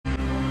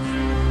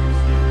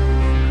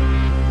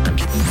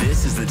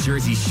This is the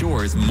Jersey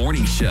Shore's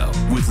morning show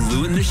with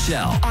Lou and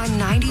Michelle on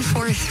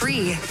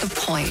 94.3 The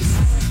Point.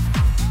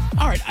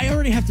 All right, I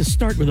already have to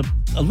start with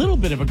a little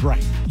bit of a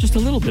gripe. Just a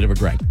little bit of a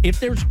gripe. If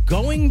there's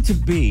going to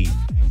be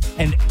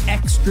an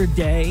extra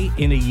day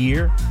in a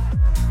year,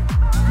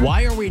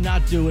 why are we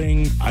not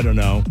doing, I don't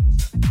know,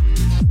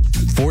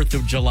 4th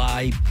of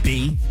July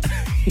B?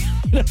 You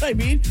know what I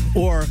mean?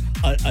 Or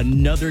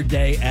another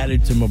day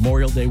added to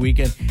Memorial Day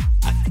weekend.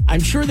 I'm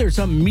sure there's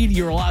some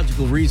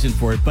meteorological reason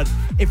for it, but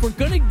if we're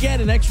going to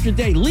get an extra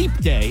day, leap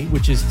day,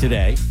 which is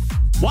today,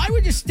 why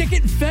would you stick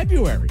it in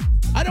February?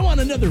 I don't want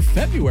another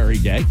February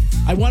day.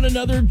 I want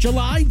another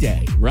July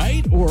day,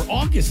 right? Or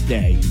August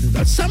day,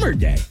 a summer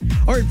day.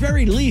 Or at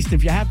very least,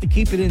 if you have to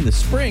keep it in the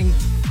spring,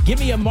 give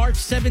me a March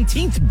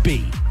 17th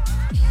B.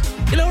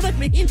 You know what I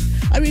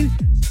mean?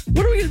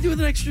 What are we going to do with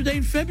an extra day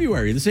in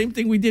February? The same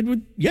thing we did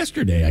with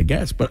yesterday, I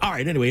guess. But all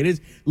right, anyway, it is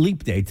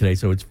Leap Day today,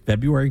 so it's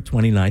February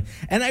 29th.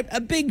 And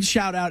a big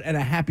shout out and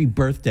a happy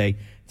birthday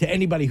to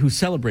anybody who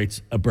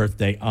celebrates a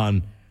birthday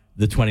on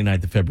the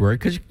 29th of February,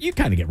 because you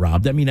kind of get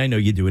robbed. I mean, I know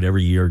you do it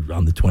every year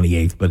on the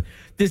 28th, but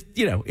this,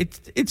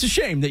 it's a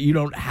shame that you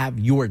don't have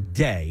your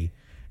day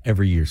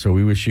every year. So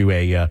we wish you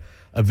a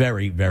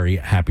very, very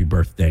happy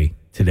birthday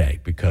today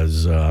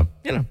because,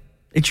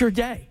 it's your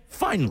day,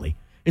 finally.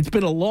 It's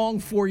been a long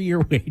 4-year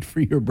wait for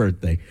your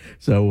birthday.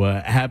 So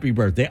happy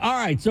birthday. All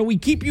right, so we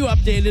keep you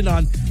updated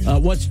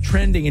on what's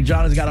trending. And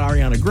Jahna's got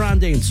Ariana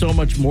Grande and so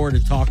much more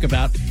to talk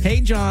about.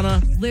 Hey,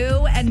 Jahna.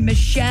 Lou and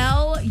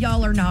Michelle,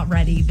 y'all are not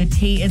ready. The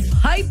tea is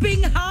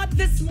piping hot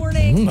this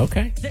morning.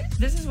 Okay.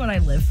 This is what I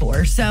live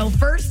for. So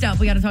first up,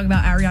 we got to talk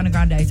about Ariana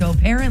Grande. So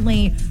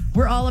apparently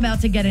we're all about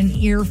to get an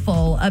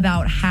earful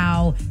about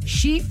how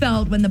she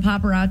felt when the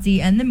paparazzi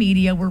and the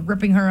media were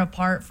ripping her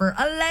apart for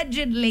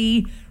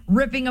allegedly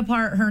ripping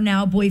apart her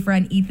now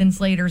boyfriend Ethan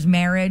Slater's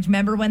marriage.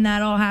 Remember when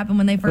that all happened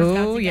when they first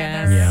got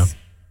together? Yes.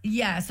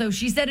 Yeah, so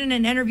she said in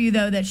an interview,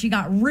 though, that she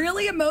got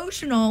really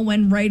emotional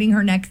when writing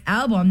her next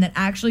album that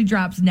actually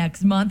drops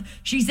next month.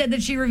 She said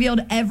that she revealed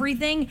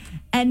everything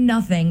and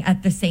nothing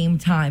at the same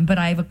time. But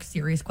I have a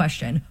serious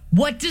question.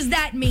 What does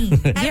that mean?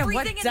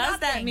 What does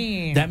that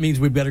mean? That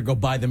means we better go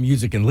buy the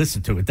music and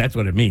listen to it. That's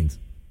what it means.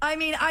 I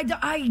mean,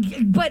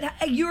 but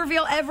you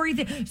reveal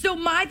everything. So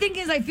my thing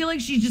is, I feel like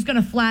she's just going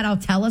to flat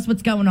out tell us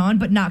what's going on,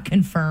 but not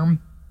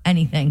confirm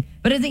anything.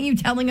 But isn't you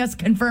telling us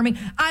confirming?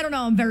 I don't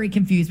know. I'm very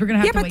confused. We're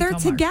going to have to wait. Yeah,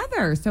 but they're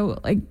together. So,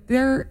 it's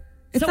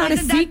not a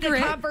secret. Isn't that the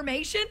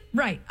confirmation?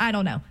 Right. I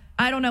don't know.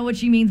 I don't know what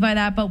she means by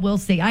that, but we'll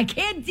see. I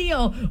can't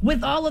deal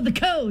with all of the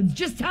codes.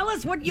 Just tell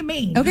us what you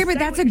mean. Okay, but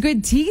that's a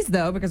good tease,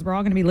 though, because we're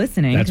all going to be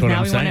listening. That's what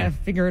I'm saying. Now we want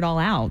to figure it all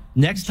out.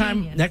 Next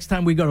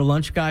time we go to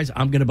lunch, guys,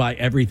 I'm going to buy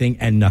everything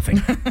and nothing.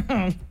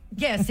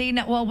 Yeah, see,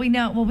 we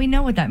know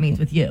what that means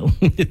with you.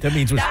 That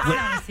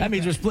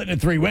means we're splitting it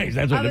 3 ways.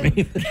 That's what it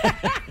means.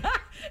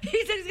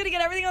 He said he's going to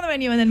get everything on the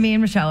menu, and then me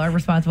and Michelle are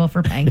responsible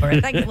for paying for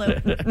it. Thanks, Lou.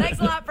 Thanks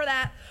a lot for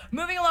that.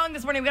 Moving along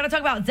this morning, we got to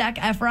talk about Zac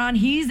Efron.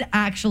 He's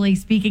actually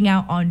speaking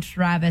out on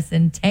Travis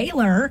and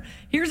Taylor.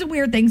 Here's a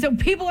weird thing. So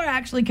people are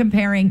actually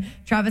comparing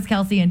Travis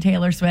Kelce and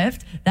Taylor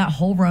Swift, that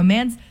whole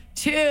romance,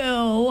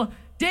 to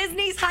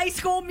Disney's High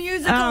School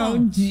Musical. Oh,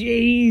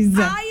 jeez.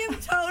 I am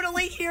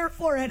totally here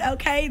for it,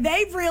 okay?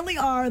 They really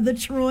are the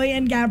Troy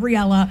and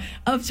Gabriella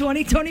of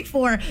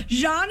 2024.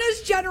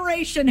 Jahna's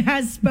generation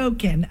has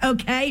spoken,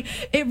 okay?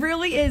 It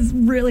really is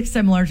really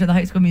similar to the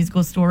High School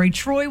Musical story.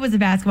 Troy was a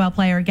basketball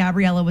player.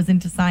 Gabriella was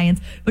into science,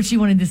 but she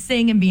wanted to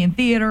sing and be in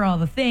theater, all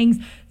the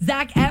things.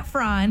 Zac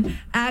Efron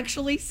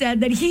actually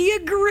said that he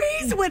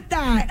agrees with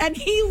that, and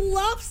he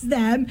loves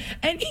them,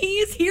 and he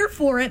is here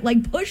for it,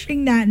 like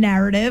pushing that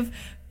narrative.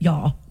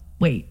 Y'all,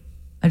 wait.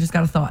 I just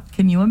got a thought.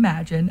 Can you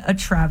imagine a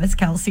Travis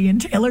Kelce and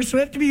Taylor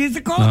Swift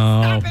musical?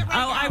 Stop it right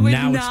now. I would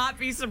not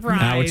be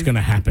surprised. Now it's going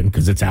to happen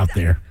because it's out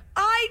there.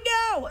 I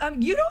know.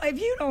 If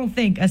you don't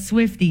think a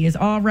Swiftie is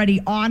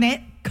already on it,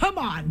 come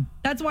on.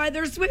 That's why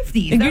they're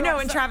Swifties.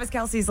 And Travis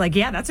Kelce's like,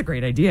 yeah, that's a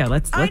great idea.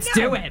 Let's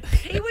do it.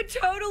 He would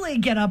totally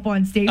get up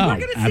on stage. Oh, we're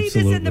going to see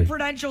this in the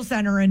Prudential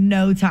Center in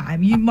no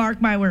time. You mark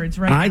my words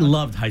right I now.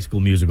 loved High School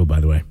Musical, by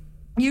the way.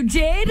 You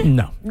did?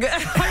 No.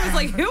 I was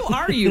like, who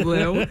are you,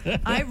 Lou?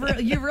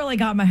 You really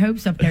got my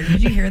hopes up there.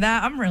 Did you hear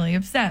that? I'm really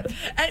upset.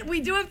 And we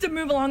do have to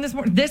move along this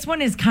morning. This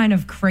one is kind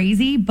of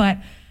crazy, but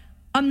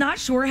I'm not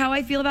sure how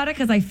I feel about it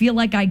because I feel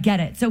like I get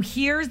it. So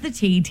here's the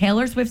tea.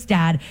 Taylor Swift's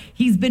dad,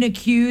 he's been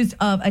accused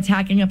of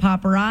attacking a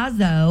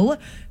paparazzo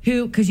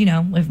who, because,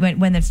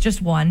 when it's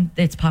just one,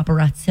 it's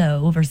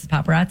paparazzo versus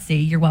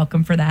paparazzi. You're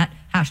welcome for that.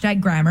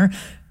 #grammar.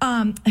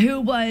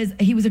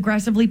 He was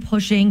aggressively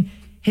pushing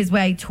his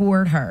way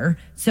toward her.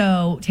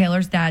 So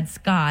Taylor's dad,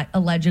 Scott,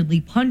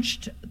 allegedly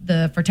punched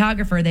the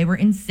photographer. They were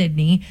in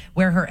Sydney,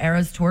 where her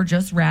Eras tour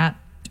just wrapped.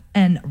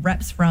 And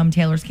reps from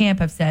Taylor's camp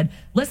have said,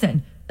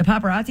 listen, the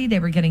paparazzi, they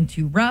were getting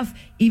too rough,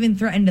 even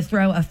threatened to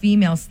throw a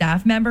female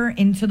staff member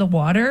into the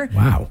water.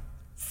 Wow.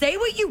 Say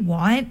what you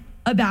want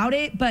about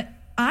it, but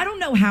I don't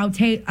know how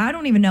I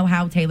don't even know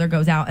how Taylor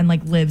goes out and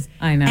like lives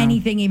I know.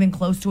 anything even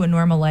close to a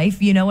normal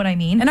life. You know what I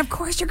mean? And of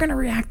course you're going to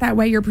react that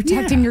way. You're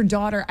protecting your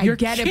daughter. I Your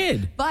get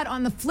kid. it. But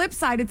on the flip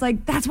side, it's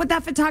like, that's what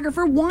that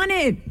photographer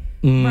wanted.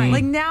 Mm. Right.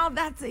 Like now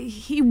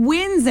he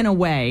wins in a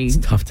way. It's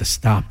tough to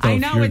stop, though. I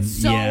if know, you're-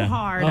 it's so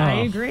hard.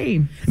 I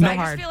agree. So I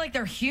hard. just feel like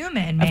they're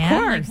human, man.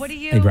 course. Like, what do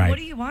you Right. what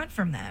do you want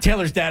from them?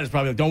 Taylor's dad is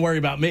probably like, don't worry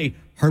about me.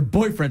 Her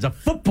boyfriend's a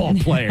football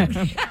player.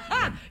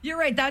 You're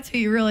right. That's who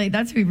you really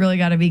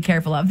got to be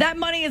careful of. That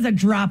money is a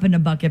drop in the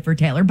bucket for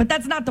Taylor, but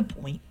that's not the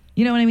point.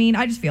 You know what I mean?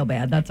 I just feel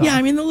bad. That's all. Yeah,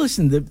 I mean,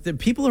 listen, the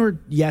people are,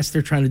 yes,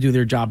 they're trying to do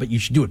their job, but you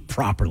should do it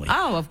properly.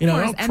 Oh, of You know,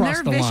 course. don't And cross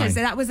they're the vicious.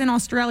 line. That was in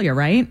Australia,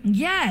 right?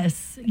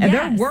 Yes. And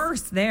they're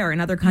worse there in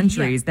other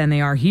countries than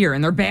they are here,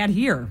 and they're bad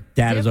here.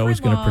 Dad is always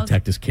going to laws.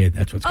 protect his kid.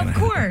 That's what's going to Of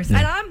happen. course. And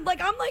I'm like,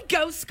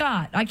 go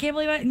Scott. I can't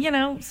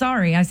believe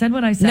sorry. I said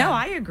what I said. No,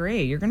 I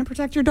agree. You're going to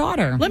protect your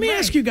daughter. Let me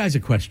ask you guys a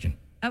question.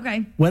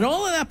 Okay. When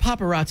all of that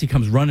paparazzi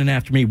comes running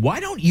after me, why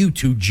don't you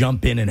two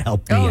jump in and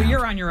help me out?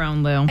 You're on your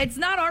own, Lou. It's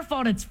not our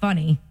fault. It's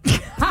funny.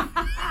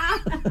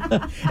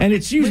 And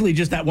it's usually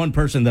just that one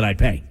person that I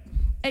pay.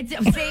 And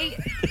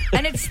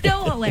it's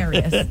still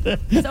hilarious.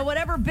 So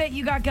whatever bit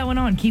you got going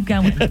on, keep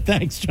going.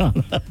 Thanks,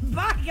 John.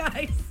 Bye,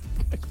 guys.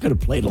 I could have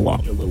played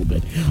along a little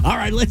bit. All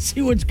right, let's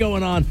see what's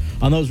going on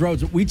those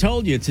roads. We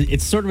told you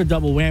it's sort of a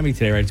double whammy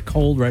today, right? It's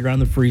cold, right around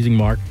the freezing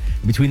mark.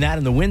 Between that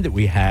and the wind that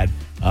we had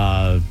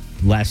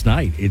last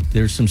night,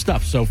 there's some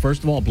stuff. So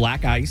first of all,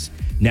 black ice,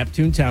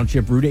 Neptune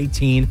Township, Route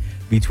 18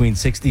 between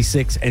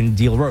 66 and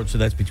Deal Road. So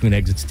that's between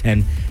exits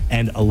 10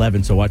 and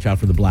 11. So watch out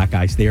for the black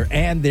ice there.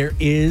 And there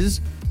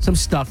is some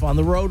stuff on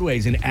the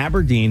roadways. In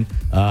Aberdeen,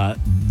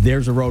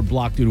 there's a road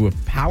blocked due to a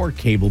power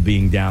cable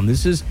being down.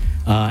 This is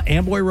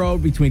Amboy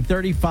Road between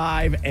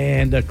 35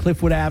 and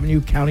Cliffwood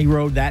Avenue, County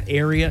Road, that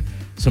area.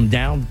 Some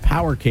down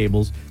power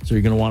cables, so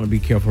you're going to want to be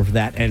careful for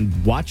that.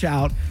 And watch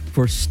out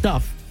for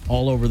stuff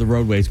all over the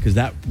roadways because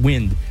that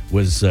wind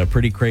was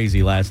pretty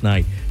crazy last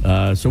night.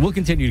 So we'll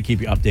continue to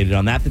keep you updated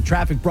on that. The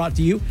traffic brought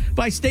to you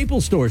by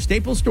Staples Stores.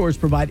 Staples Stores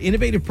provide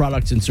innovative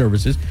products and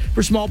services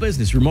for small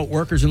business, remote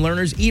workers and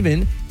learners,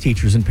 even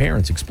teachers and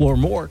parents. Explore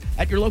more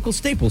at your local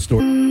Staples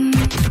store.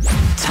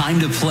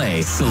 Time to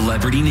play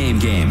Celebrity Name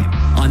Game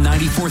on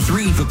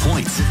 94.3 The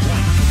Point.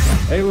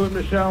 Hey, Lou and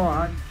Michelle,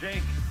 I'm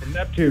Jake in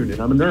Neptune, and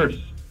I'm a nurse.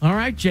 All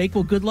right, Jake.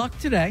 Well, good luck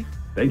today.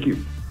 Thank you.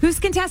 Who's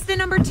contestant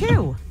number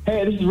 2?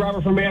 Hey, this is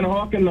Robert from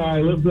Manahawk, and I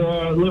live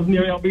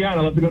near LBI, and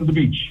I love to go to the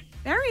beach.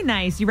 Very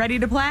nice. You ready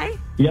to play?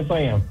 Yes,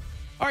 I am.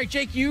 All right,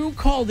 Jake, you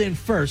called in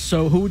first,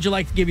 so who would you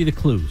like to give you the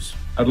clues?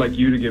 I'd like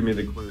you to give me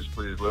the clues,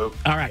 please, Lou.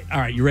 All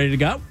right, you ready to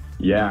go?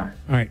 Yeah.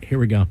 All right, here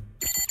we go.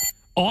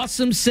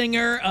 Awesome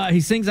singer.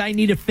 He sings I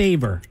Need a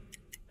Favor.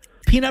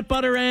 Peanut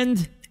butter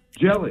end,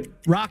 Jelly.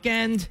 rock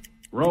end.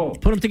 Roll.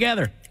 Put them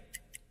together.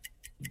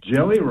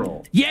 Jelly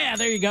roll. Yeah,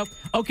 there you go.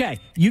 Okay,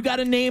 you got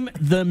to name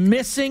the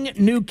missing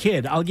new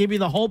kid. I'll give you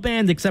the whole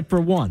band except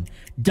for one.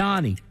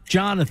 Donnie,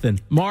 Jonathan,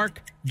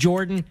 Mark,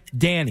 Jordan,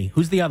 Danny.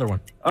 Who's the other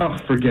one? Oh,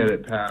 forget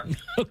it, Pat.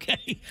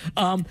 Okay.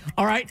 All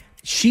right.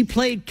 She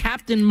played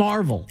Captain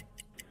Marvel.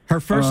 Her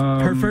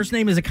first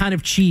name is a kind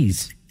of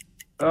cheese.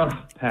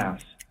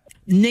 Pass.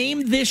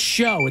 Name this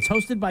show. It's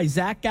hosted by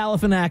Zach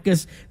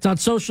Galifianakis. It's on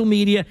social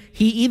media.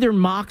 He either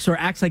mocks or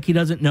acts like he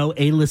doesn't know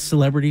A-list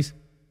celebrities.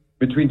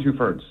 Between Two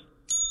Ferns.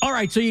 All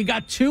right, so you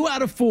got 2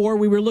 out of 4.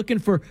 We were looking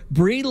for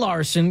Brie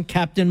Larson,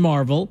 Captain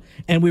Marvel,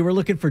 and we were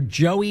looking for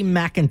Joey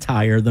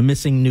McIntyre, the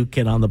missing new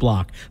kid on the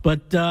block.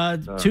 But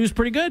 2's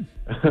pretty good.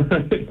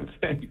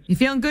 Thanks. You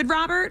feeling good,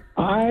 Robert?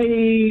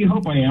 I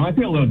hope I am. I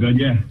feel a little good,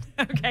 yeah.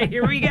 Okay,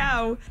 here we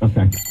go.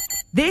 Okay.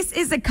 This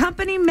is a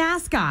company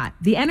mascot.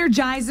 The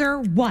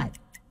Energizer what?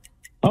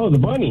 Oh, the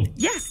bunny.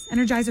 Yes,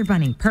 Energizer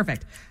Bunny.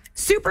 Perfect.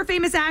 Super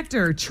famous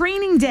actor.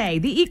 Training Day.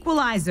 The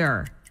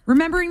Equalizer.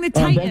 Remembering the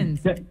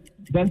Titans.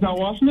 Denzel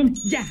Washington?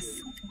 Yes.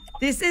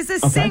 This is a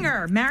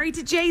singer. Married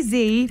to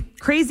Jay-Z.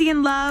 Crazy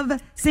in Love.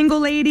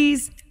 Single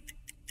Ladies.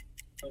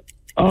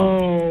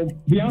 Oh,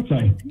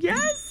 Beyonce.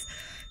 Yes.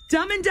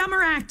 Dumb and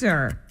Dumber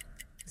actor.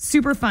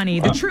 Super funny.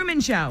 The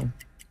Truman Show.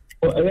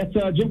 Well, that's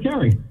Jim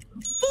Carrey.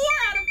 4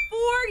 out of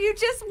 4. You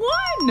just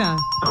won.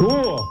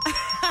 Cool.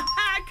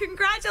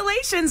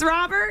 Congratulations,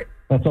 Robert.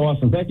 That's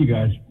awesome. Thank you,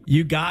 guys.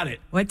 You got it.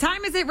 What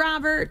time is it,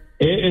 Robert?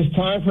 It is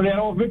time for that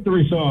old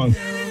victory song.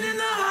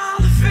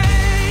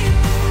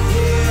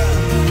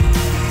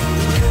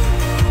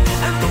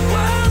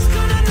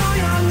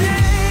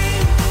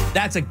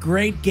 That's a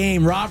great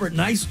game. Robert,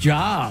 nice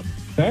job.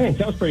 Thanks.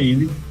 That was pretty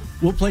easy.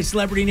 We'll play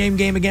Celebrity Name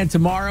Game again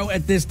tomorrow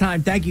at this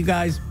time. Thank you,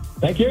 guys.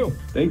 Thank you.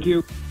 Thank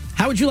you.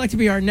 How would you like to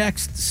be our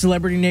next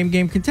celebrity name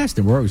game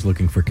contestant? We're always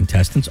looking for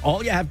contestants.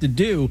 All you have to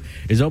do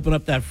is open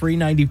up that free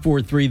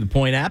 94.3 The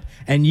Point app,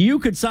 and you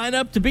could sign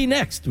up to be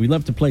next. We'd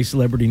love to play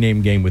celebrity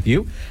name game with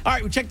you. All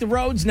right, we checked the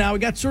roads now. We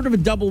got sort of a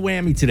double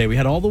whammy today. We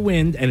had all the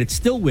wind, and it's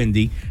still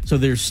windy, so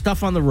there's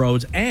stuff on the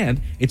roads,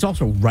 and it's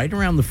also right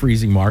around the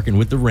freezing mark. And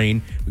with the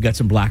rain, we got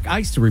some black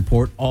ice to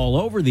report all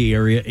over the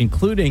area,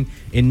 including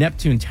in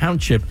Neptune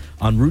Township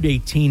on Route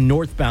 18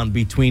 northbound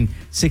between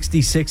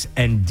 66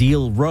 and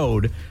Deal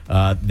Road.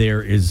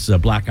 There is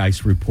black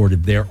ice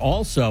reported there.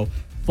 Also,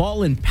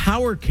 fallen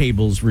power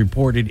cables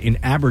reported in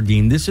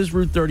Aberdeen. This is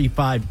Route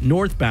 35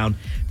 northbound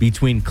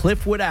between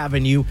Cliffwood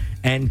Avenue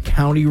and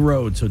County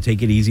Road. So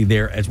take it easy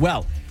there as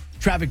well.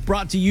 Traffic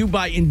brought to you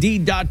by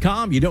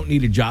Indeed.com. You don't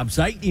need a job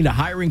site, you need a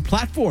hiring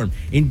platform.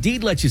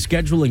 Indeed lets you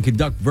schedule and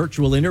conduct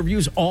virtual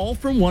interviews all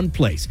from one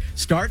place.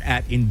 Start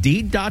at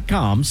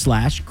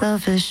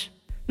Indeed.com/Growfish.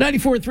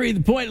 94.3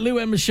 The Point. Lou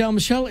and Michelle.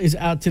 Michelle is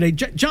out today.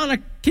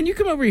 Jahna, can you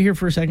come over here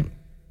for a second?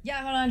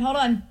 Yeah, hold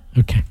on.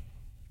 Okay.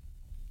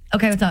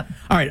 Okay, what's up?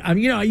 All right. I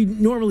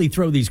normally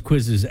throw these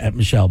quizzes at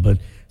Michelle, but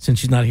since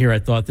she's not here, I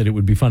thought that it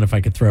would be fun if I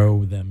could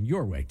throw them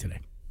your way today.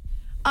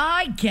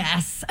 I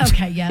guess.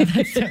 Okay, yeah,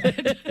 that's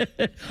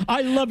good.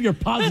 I love your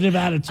positive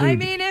attitude. I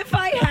mean, if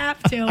I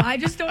have to. I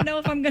just don't know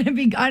if I'm going to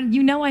be... I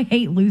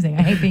hate losing.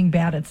 I hate being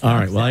bad at stuff. All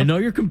right, well, I know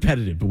you're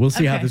competitive, but we'll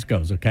see how this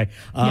goes, okay?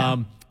 Yeah.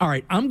 All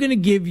right, I'm going to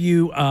give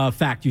you a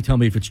fact. You tell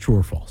me if it's true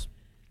or false.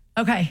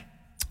 Okay.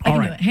 I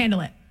can do it.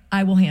 Handle it.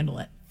 I will handle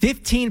it.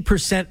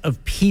 15%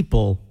 of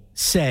people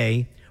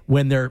say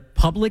when they're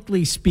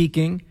publicly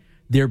speaking,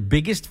 their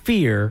biggest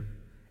fear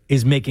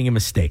is making a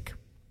mistake.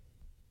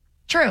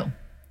 True.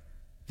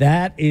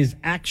 That is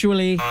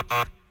actually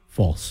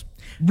false.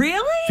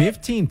 Really?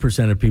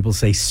 15% of people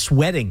say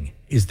sweating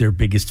is their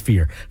biggest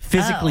fear.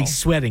 Physically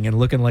sweating and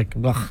looking like,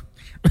 ugh.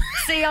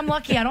 See, I'm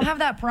lucky. I don't have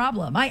that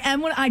problem.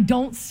 I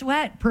don't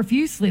sweat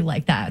profusely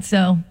like that.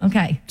 So,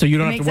 okay. So you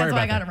don't have to worry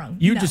about I got that. it wrong.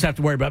 You just have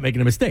to worry about making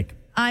a mistake.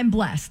 I'm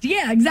blessed.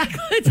 Yeah, exactly.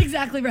 That's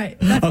exactly right.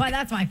 That's why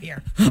that's my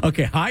fear.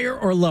 Okay, higher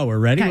or lower?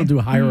 Ready? Okay. We'll do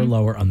higher or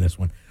lower on this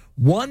one.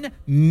 1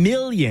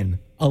 million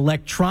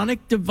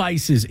electronic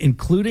devices,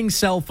 including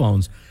cell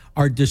phones,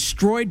 are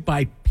destroyed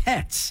by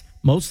pets,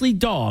 mostly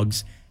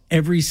dogs,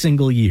 every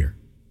single year.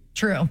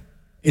 True.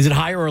 Is it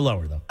higher or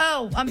lower, though?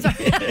 Oh, I'm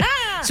sorry.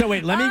 So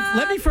wait,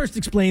 let me first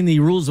explain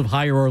the rules of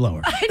higher or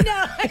lower. I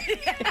know.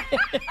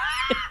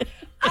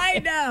 I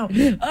know.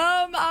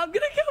 I'm gonna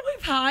go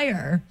with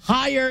higher.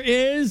 Higher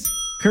is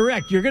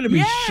correct. You're going to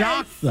be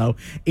shocked, though.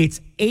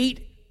 It's 8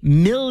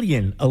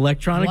 million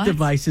electronic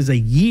devices a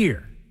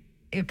year.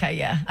 Okay,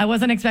 yeah. I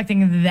wasn't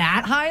expecting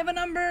that high of a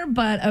number,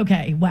 but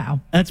okay,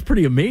 wow. That's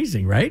pretty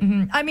amazing, right?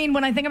 Mm-hmm. I mean,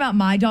 when I think about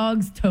my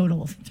dogs,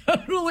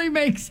 totally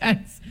makes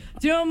sense.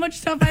 Do you know how much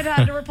stuff I've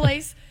had to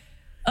replace?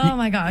 Oh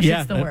my gosh,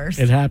 it's the worst.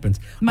 It happens.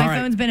 My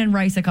phone's been in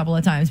rice a couple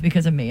of times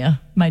because of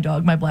Mia, my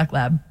dog, my black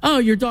lab. Oh,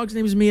 your dog's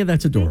name is Mia?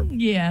 That's adorable.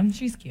 Yeah,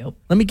 she's cute.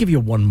 Let me give you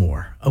one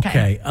more.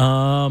 Okay.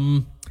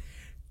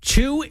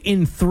 2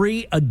 in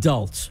 3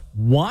 adults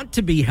want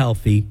to be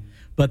healthy,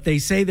 but they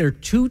say they're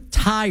too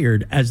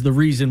tired as the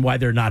reason why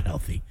they're not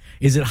healthy.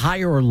 Is it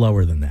higher or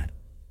lower than that?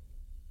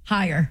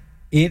 Higher.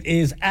 It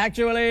is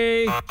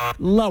actually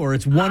lower.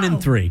 It's 1 in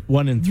 3.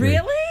 1 in 3.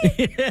 Really?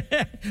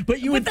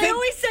 But they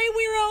always say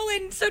we're all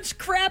in such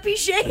crappy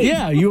shape.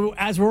 Yeah,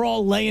 as we're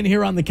all laying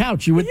here on the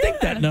couch, you would think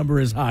that number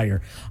is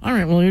higher. All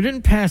right, well, you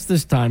didn't pass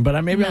this time,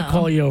 but maybe I'll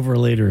call you over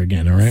later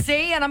again, all right?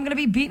 See, and I'm going to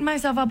be beating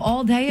myself up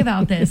all day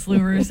about this, Lou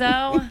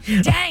Russo.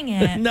 Dang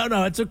it.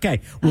 No, it's okay.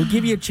 We'll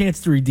give you a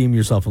chance to redeem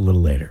yourself a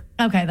little later.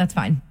 Okay, that's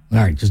fine. All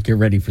right, just get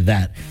ready for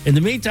that. In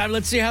the meantime,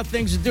 let's see how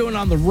things are doing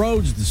on the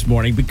roads this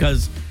morning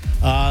because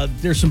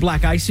there's some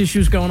black ice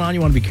issues going on.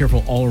 You want to be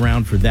careful all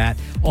around for that.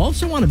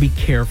 Also want to be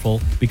careful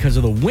because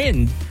of the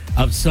wind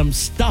of some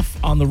stuff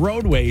on the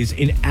roadways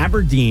in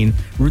Aberdeen,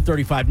 Route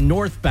 35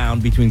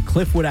 northbound between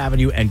Cliffwood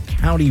Avenue and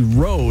County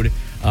Road.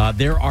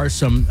 There are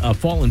some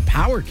fallen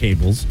power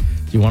cables.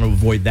 So you want to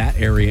avoid that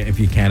area if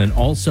you can. And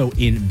also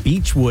in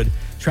Beechwood,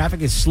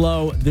 traffic is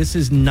slow. This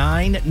is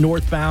 9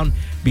 northbound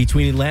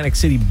between Atlantic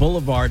City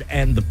Boulevard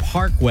and the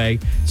Parkway.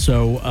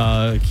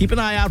 So keep an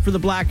eye out for the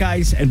black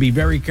ice and be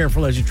very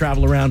careful as you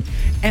travel around.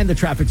 And the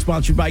traffic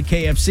sponsored by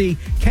KFC.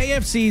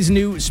 KFC's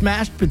new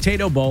smashed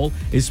potato bowl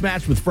is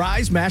smashed with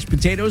fries, mashed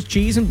potatoes,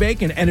 cheese, and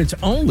bacon, and it's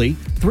only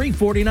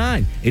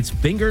 $3.49. It's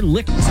finger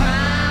lick.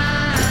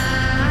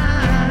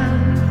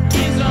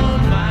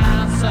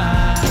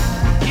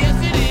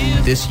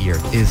 This year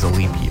is a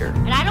leap year.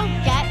 And I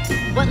don't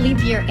get what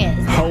leap year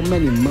is. How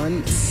many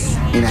months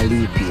in a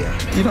leap year?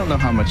 You don't know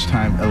how much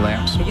time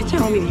elapsed. Are you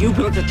telling me you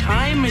built a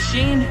time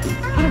machine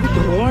out of a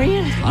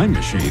DeLorean? Time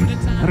machine?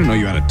 I didn't know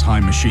you had a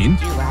time machine.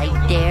 You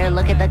right there,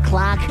 look at the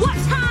clock. What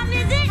time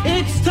is it?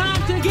 It's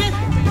time to get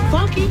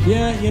funky.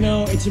 Yeah,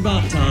 it's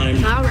about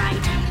time. All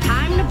right,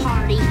 time to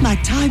party. My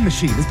time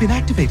machine has been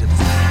activated.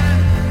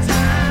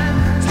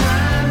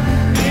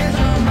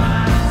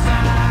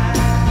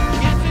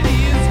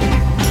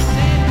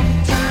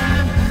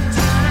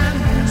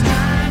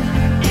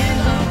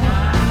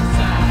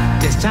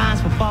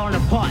 Times for falling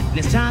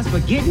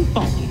getting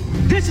funky.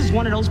 This is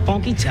one of those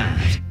funky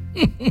times.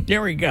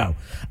 There we go.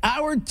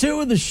 Hour 2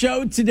 of the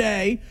show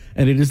today,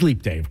 and it is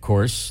Leap Day, of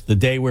course, the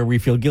day where we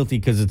feel guilty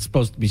because it's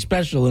supposed to be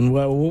special, and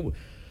well,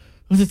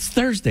 it's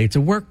Thursday. It's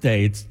a work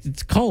day.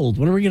 It's cold.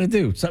 What are we going to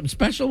do? Something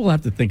special? We'll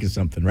have to think of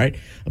something, right?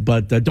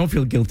 But don't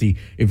feel guilty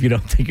if you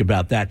don't think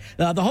about that.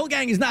 The whole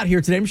gang is not here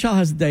today. Michelle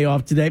has a day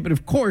off today. But,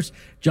 of course,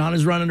 John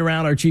is running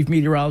around. Our chief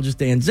meteorologist,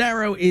 Dan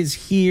Zarrow, is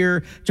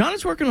here. John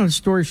is working on a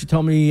story. She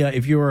told me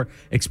if you're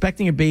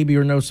expecting a baby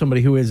or know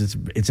somebody who is,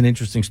 it's an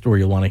interesting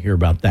story. You'll want to hear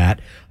about that.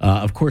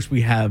 Of course,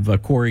 we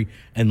have Corey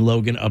and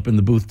Logan up in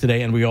the booth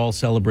today, and we all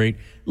celebrate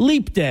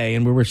Leap Day,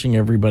 and we're wishing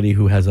everybody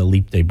who has a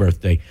Leap Day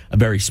birthday a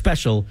very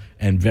special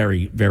and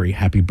very, very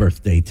happy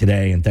birthday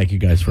today. And thank you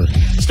guys for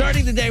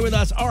starting the day with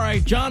us. All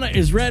right, Jahna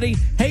is ready.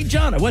 Hey,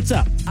 Jahna, what's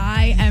up?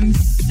 I am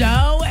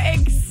so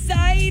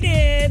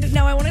excited.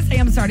 Now, I want to say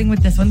I'm starting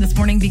with this one this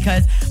morning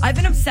because I've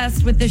been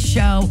obsessed with this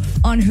show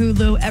on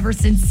Hulu ever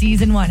since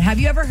season 1. Have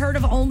you ever heard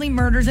of Only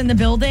Murders in the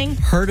Building?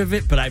 Heard of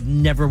it, but I've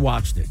never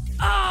watched it.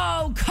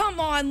 Oh, come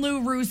on,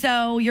 Lou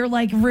Russo. You're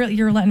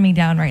you're letting me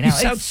down right now. You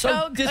sound it's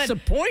so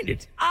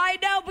disappointed. I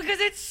know, because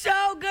it's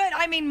so good.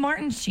 I mean,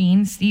 Martin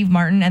Sheen, Steve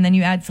Martin, and then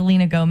you add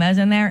Selena Gomez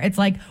in there. It's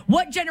like,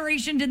 what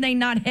generation did they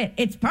not hit?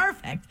 It's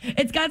perfect.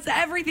 It's got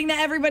everything that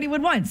everybody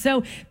would want.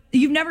 So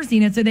you've never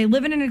seen it. So they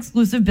live in an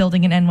exclusive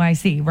building in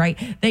NYC, right?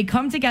 They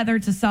come together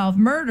to solve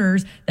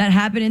murders that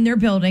happen in their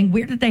building.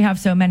 Weird that they have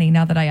so many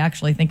now that I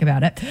actually think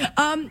about it.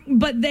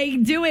 But they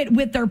do it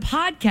with their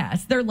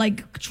podcast. They're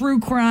like true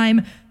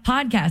crime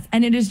podcast.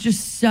 And it is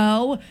just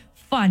so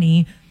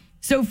funny.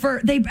 So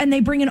they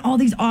bring in all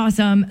these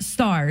awesome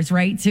stars,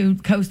 right, to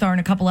co-star in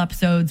a couple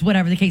episodes,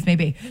 whatever the case may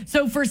be.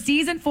 So for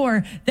season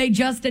 4, they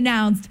just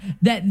announced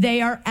that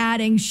they are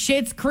adding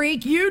Schitt's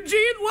Creek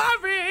Eugene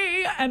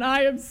Levy, and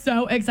I am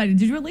so excited.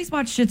 Did you at least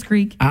watch Schitt's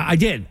Creek? I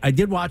did. I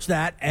did watch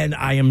that, and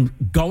I am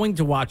going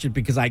to watch it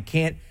because I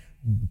can't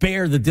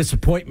bear the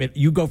disappointment.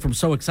 You go from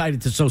so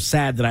excited to so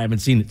sad that I haven't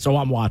seen it, so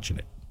I'm watching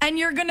it. And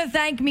you're going to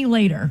thank me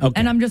later. Okay.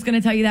 And I'm just going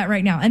to tell you that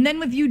right now. And then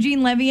with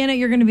Eugene Levy in it,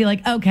 you're going to be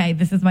like, okay,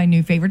 this is my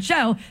new favorite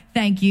show.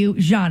 Thank you,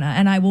 Jahna.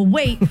 And I will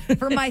wait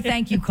for my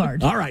thank you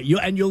card. All right.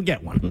 You'll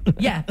get one.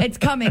 Yeah, it's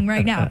coming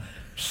right now.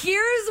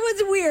 Here's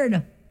what's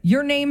weird.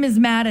 Your name is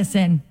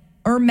Madison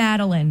or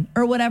Madeline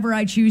or whatever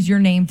I choose your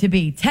name to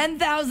be.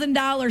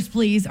 $10,000,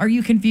 please. Are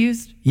you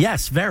confused?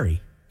 Yes,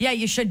 very. Yeah,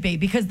 you should be,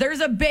 because there's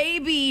a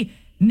baby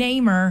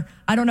namer.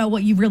 I don't know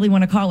what you really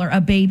want to call her.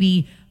 A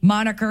baby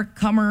moniker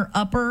comer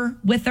upper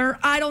with her.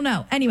 I don't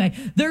know. Anyway,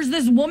 there's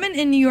this woman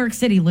in New York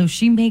City, Lou.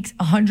 She makes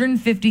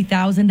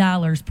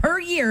 $150,000 per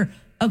year,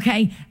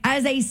 okay,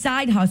 as a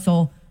side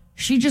hustle.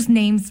 She just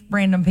names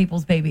random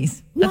people's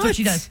babies. That's what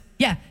she does.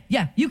 Yeah.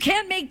 You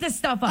can't make this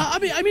stuff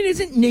up. I mean,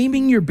 isn't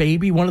naming your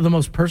baby one of the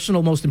most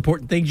personal, most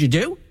important things you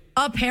do?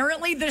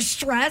 Apparently the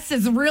stress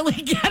is really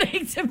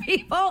getting to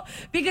people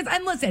because,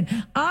 and listen,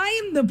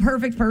 I'm the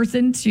perfect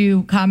person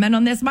to comment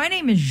on this. My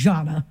name is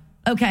Jahna.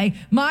 Okay.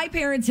 My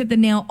parents hit the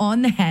nail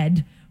on the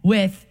head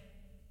with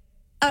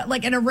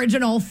like an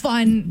original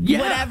fun,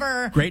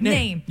 whatever great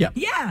name. Yep.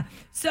 Yeah.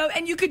 So,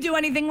 and you could do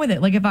anything with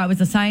it. Like if I was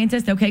a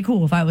scientist, okay,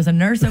 cool. If I was a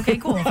nurse, okay,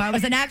 cool. If I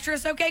was an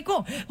actress, okay,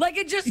 cool. Like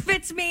it just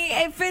fits me.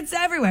 It fits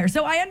everywhere.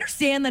 So I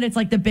understand that it's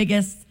like the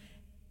biggest,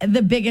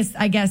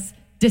 I guess,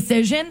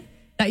 decision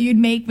that you'd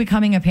make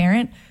becoming a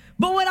parent.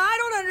 But what I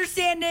don't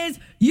understand is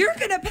you're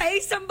going to pay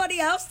somebody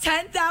else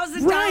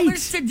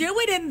 $10,000 to do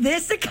it in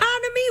this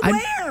economy?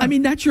 Where? I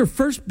mean, that's your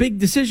first big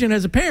decision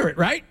as a parent,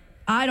 right?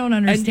 I don't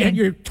understand. And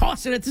you're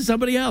tossing it to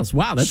somebody else.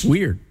 Wow, that's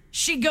weird.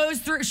 She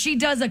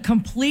does a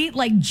complete,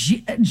 like,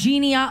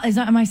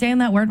 am I saying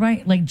that word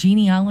right? Like,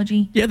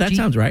 genealogy? Yeah, that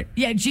sounds right.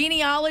 Yeah,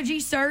 genealogy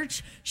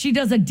search. She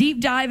does a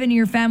deep dive into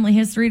your family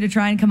history to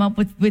try and come up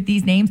with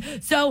these names.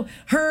 So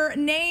her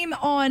name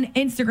on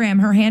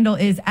Instagram, her handle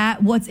is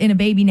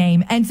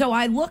 @what'sinababy_name. And so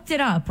I looked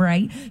it up,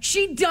 right?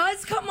 She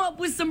does come up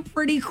with some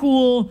pretty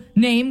cool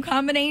name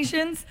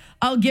combinations.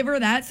 I'll give her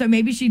that. So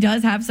maybe she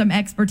does have some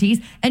expertise.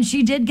 And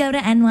she did go to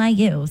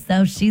NYU.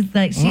 So she's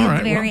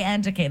very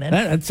educated.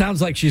 That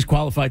sounds like she's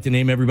qualified to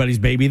name everybody's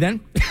baby then.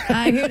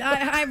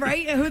 I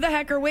right? Who the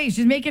heck are we?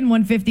 She's making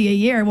 $150 a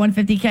year,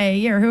 $150K a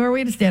year. Who are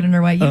we to stand in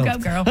her way? You go,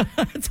 girl.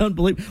 That's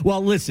unbelievable.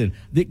 Well, listen,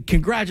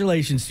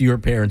 congratulations to your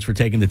parents for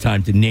taking the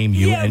time to name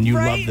you, and you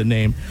love the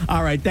name.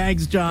 All right,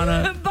 thanks,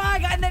 Jahna. Bye,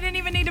 guys. And they didn't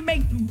even need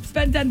to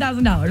spend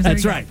 $10,000.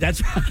 That's right.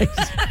 That's right.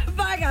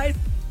 Bye, guys.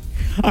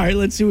 All right,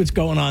 let's see what's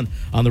going on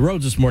the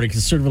roads this morning, because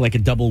it's sort of like a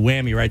double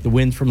whammy, right? The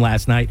winds from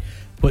last night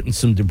putting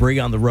some debris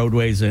on the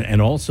roadways and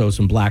also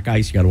some black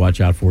ice you got to watch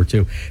out for,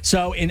 too.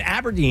 So in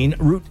Aberdeen,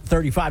 Route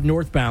 35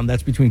 northbound,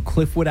 that's between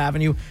Cliffwood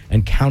Avenue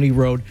and County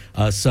Road,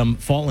 some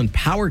fallen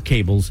power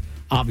cables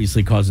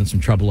obviously causing some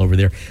trouble over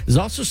there. There's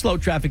also slow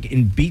traffic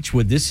in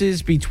Beechwood. This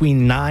is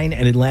between 9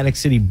 and Atlantic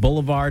City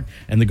Boulevard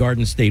and the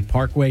Garden State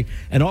Parkway.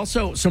 And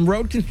also some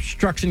road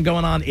construction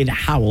going on in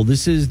Howell.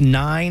 This is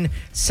 9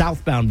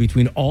 southbound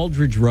between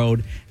Aldridge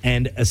Road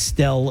and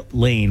Estelle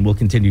Lane. We'll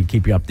continue to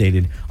keep you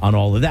updated on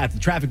all of that. The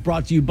traffic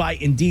brought to you by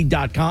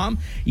Indeed.com.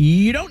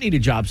 You don't need a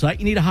job site.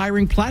 You need a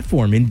hiring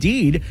platform.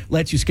 Indeed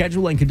lets you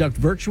schedule and conduct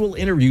virtual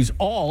interviews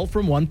all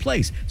from one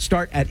place.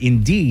 Start at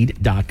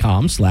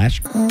Indeed.com/.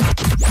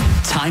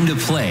 Time to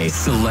play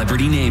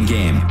Celebrity Name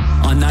Game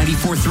on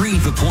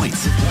 94.3 The Point.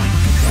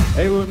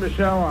 Hey, Lou and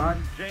Michelle,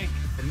 I'm Jake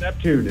from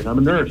Neptune, and I'm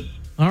a nurse.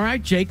 All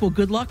right, Jake. Well,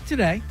 good luck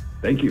today.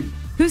 Thank you.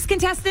 Who's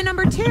contestant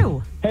number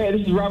 2? Hey,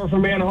 this is Robert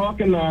from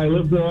Manahawkin. I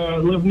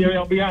live near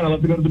Albion. I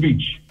love to go to the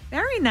beach.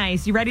 Very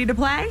nice. You ready to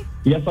play?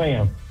 Yes, I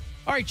am.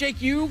 All right,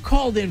 Jake, you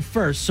called in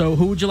first, so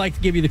who would you like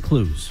to give you the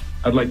clues?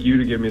 I'd like you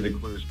to give me the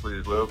clues,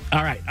 please, Lou.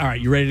 All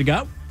right. You ready to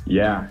go?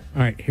 Yeah.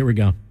 All right, here we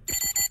go.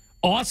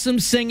 Awesome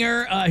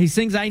singer. He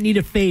sings I Need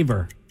a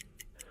Favor.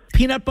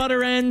 Peanut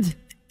butter end.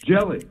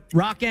 Jelly.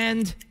 Rock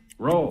end.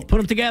 Roll. Put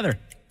them together.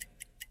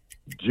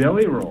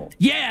 Jelly roll.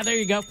 Yeah, there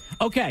you go.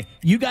 Okay,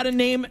 you got to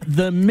name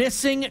the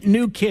missing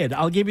new kid.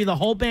 I'll give you the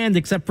whole band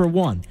except for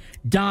one.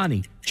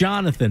 Donnie,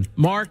 Jonathan,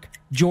 Mark,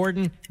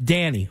 Jordan,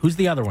 Danny. Who's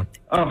the other one?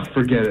 Oh,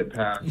 forget it,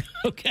 pass.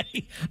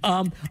 Okay.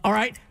 All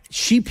right.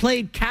 She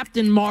played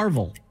Captain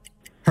Marvel.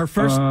 Her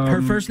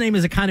first name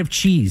is a kind of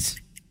cheese.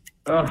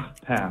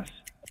 Pass.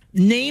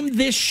 Name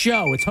this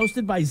show. It's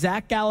hosted by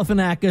Zach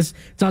Galifianakis.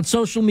 It's on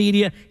social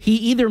media. He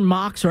either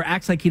mocks or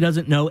acts like he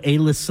doesn't know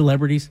A-list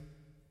celebrities.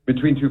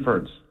 Between Two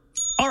Ferns.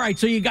 All right,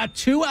 so you got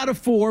 2 out of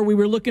 4. We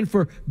were looking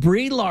for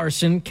Brie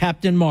Larson,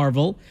 Captain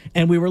Marvel,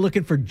 and we were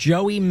looking for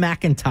Joey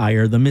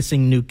McIntyre, the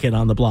missing new kid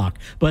on the block.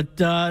 But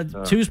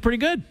 2's pretty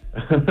good.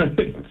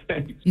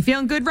 Thanks. You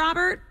feeling good,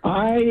 Robert?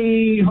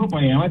 I hope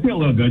I am. I feel a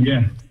little good,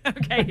 yeah.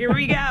 Okay, here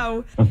we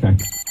go. Okay.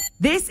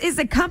 This is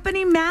a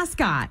company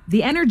mascot. The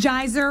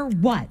Energizer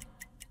what?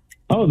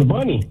 Oh, the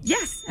bunny.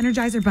 Yes,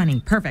 Energizer Bunny.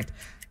 Perfect.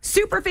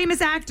 Super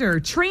famous actor.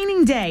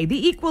 Training Day.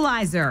 The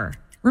Equalizer.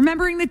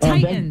 Remembering the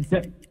Titans.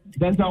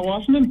 Denzel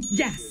Washington?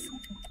 Yes.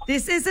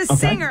 This is a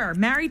singer.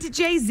 Married to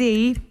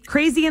Jay-Z.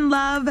 Crazy in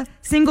Love.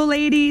 Single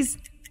Ladies.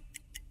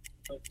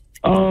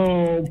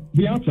 Oh,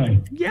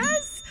 Beyonce.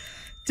 Yes.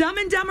 Dumb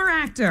and Dumber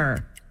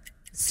actor.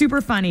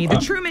 Super funny. The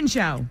Truman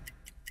Show.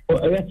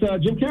 That's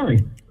Jim Carrey.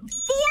 4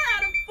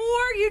 out of 4.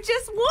 You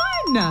just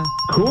won.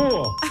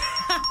 Cool.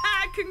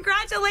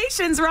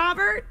 Congratulations,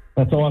 Robert.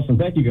 That's awesome.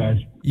 Thank you, guys.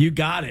 You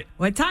got it.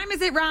 What time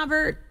is it,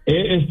 Robert?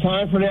 It is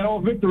time for that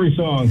old victory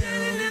song.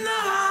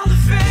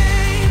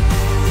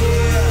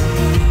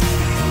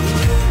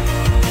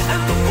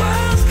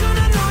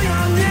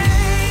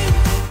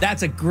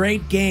 That's a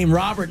great game,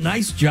 Robert.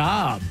 Nice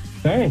job.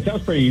 Thanks. That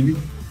was pretty easy.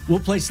 We'll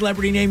play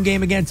Celebrity Name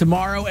Game again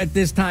tomorrow at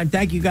this time.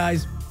 Thank you,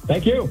 guys.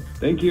 Thank you.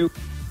 Thank you.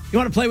 You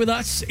want to play with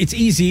us? It's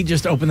easy.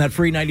 Just open that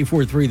free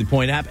 94.3 The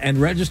Point app and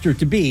register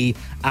to be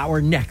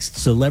our next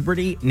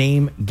Celebrity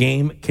Name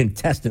Game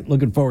contestant.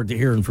 Looking forward to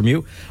hearing from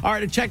you. All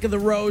right, a check of the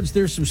roads.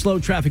 There's some slow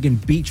traffic in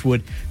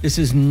Beechwood. This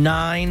is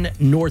 9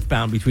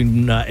 northbound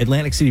between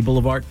Atlantic City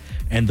Boulevard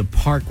and the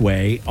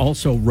Parkway.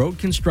 Also, road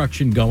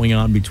construction going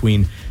on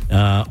between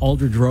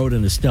Aldridge Road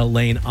and Estelle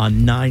Lane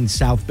on 9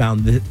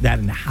 southbound. That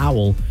in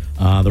Howell.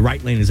 The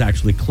right lane is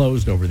actually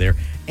closed over there.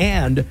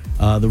 And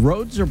the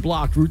roads are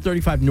blocked, Route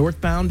 35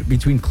 northbound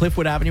between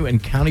Cliffwood Avenue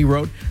and County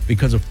Road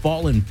because of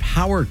fallen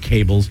power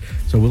cables.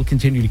 So we'll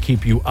continue to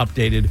keep you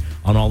updated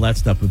on all that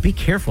stuff. But be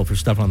careful for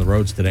stuff on the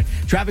roads today.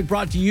 Traffic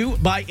brought to you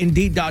by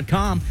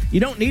Indeed.com. You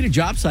don't need a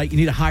job site. You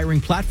need a hiring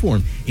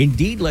platform.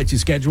 Indeed lets you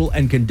schedule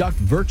and conduct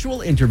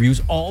virtual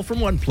interviews all from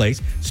one place.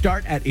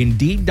 Start at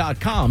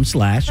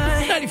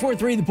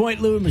Indeed.com/94.3 The Point.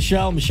 Lou and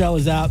Michelle. Michelle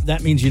is out.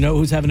 That means you know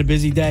who's having a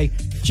busy day.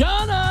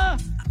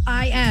 Jahna!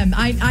 I am.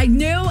 I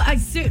knew.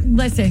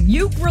 Listen,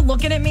 you were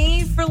looking at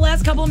me for the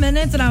last couple of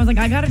minutes, and I was like,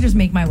 I got to just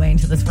make my way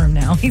into this room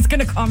now. He's going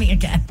to call me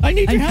again. I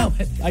need your help.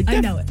 I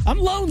know it. I'm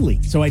lonely,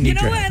 so I need your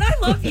help. You know what? And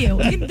I love you.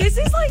 This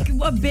is like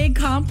a big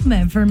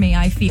compliment for me,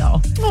 I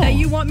feel. That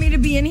you want me to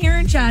be in here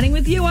and chatting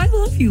with you. I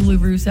love you, Lou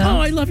Russo. Oh,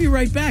 I love you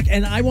right back.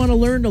 And I want to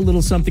learn a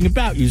little something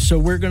about you. So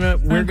we're gonna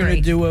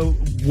do a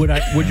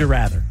would you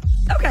rather.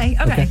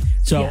 Okay.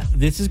 So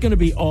this is going to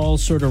be all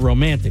sort of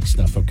romantic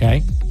stuff,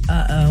 okay?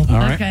 Uh-oh. All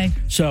right. Okay.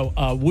 So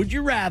would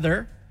you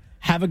rather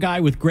have a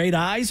guy with great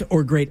eyes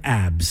or great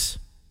abs?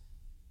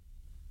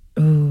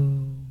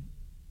 Ooh.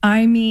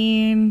 I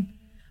mean,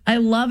 I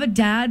love a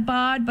dad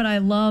bod, but I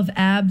love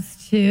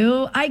abs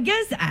too. I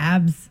guess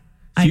abs.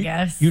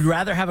 You'd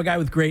rather have a guy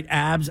with great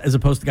abs as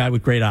opposed to a guy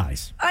with great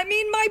eyes. I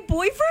mean, my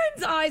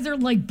boyfriend's eyes are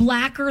like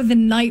blacker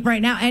than night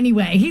right now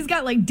anyway. He's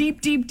got like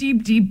deep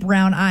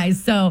brown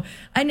eyes. So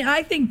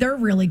I think they're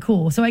really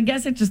cool. So I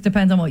guess it just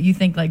depends on what you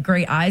think like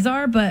great eyes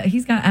are, but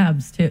he's got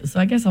abs too. So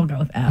I guess I'll go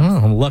with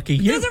abs. Oh, lucky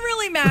you. It doesn't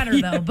really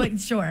matter though, but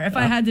sure, if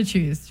I had to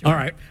choose. Sure. All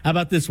right. How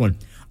about this one?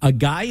 A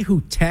guy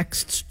who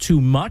texts too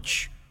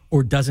much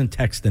or doesn't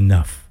text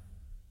enough?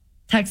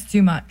 Text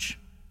too much.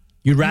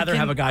 You'd rather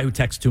have a guy who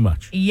texts too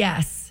much?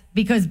 Yes.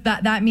 because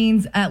that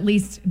means at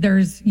least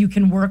you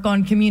can work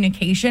on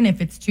communication if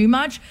it's too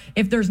much.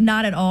 If there's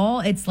not at all,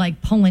 it's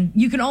like pulling.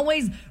 You can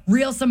always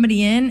reel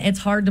somebody in. It's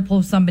hard to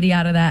pull somebody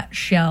out of that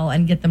shell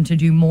and get them to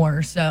do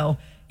more. So,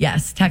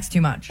 yes, text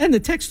too much. And the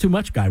text too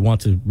much guy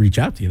wants to reach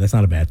out to you. That's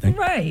not a bad thing.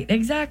 Right,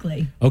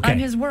 exactly. Okay. I'm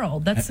his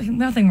world. That's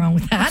nothing wrong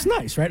with that. That's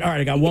nice, right? All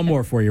right, I got one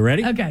more for you.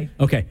 Ready?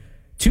 Okay.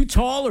 Too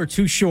tall or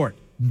too short?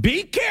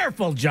 Be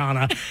careful,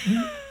 Jahna.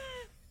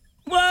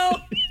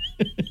 Well,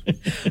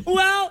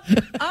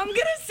 I'm going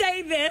to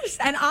say this,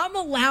 and I'm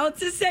allowed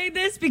to say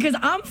this because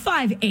I'm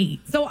 5'8",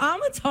 so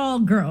I'm a tall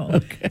girl.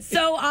 Okay.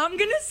 So I'm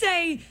going to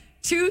say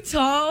too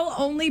tall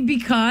only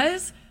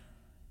because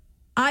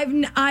I've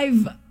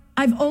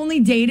only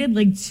dated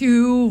like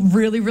two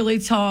really, really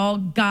tall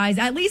guys,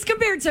 at least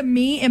compared to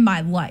me in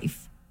my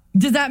life.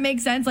 Does that make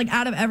sense? Like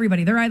out of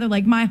everybody, they're either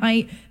like my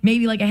height,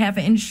 maybe like a half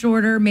an inch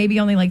shorter, maybe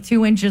only like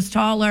 2 inches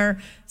taller.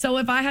 So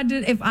if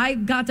I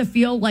got to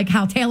feel like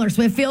how Taylor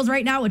Swift feels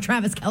right now with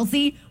Travis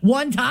Kelce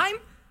one time,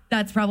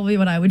 that's probably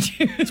what I would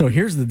choose. So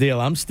here's the deal.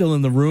 I'm still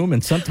in the room,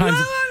 and sometimes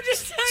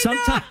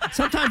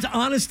sometimes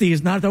honesty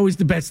is not always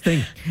the best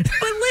thing.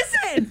 But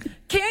listen,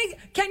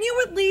 can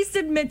you at least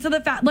admit to the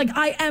fact, like,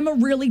 I am a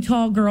really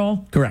tall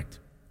girl? Correct.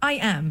 I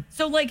am.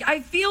 So, like, I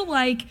feel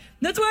like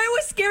that's why I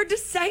was scared to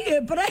say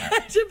it, but I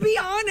had to be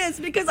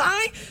honest because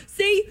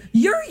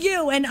you're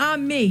you and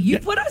I'm me. You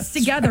put us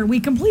together, we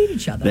complete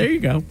each other. There you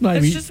go.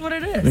 That's just what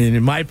it is. I mean,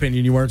 in my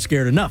opinion, you weren't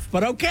scared enough,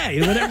 but okay,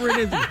 whatever it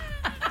is.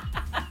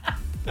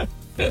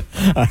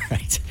 All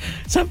right.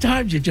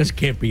 Sometimes you just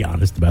can't be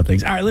honest about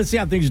things. All right, let's see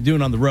how things are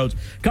doing on the roads.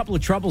 A couple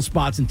of trouble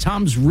spots in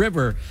Toms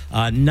River,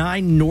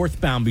 9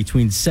 northbound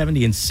between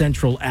 70 and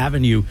Central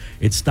Avenue.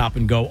 It's stop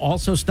and go.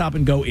 Also stop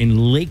and go in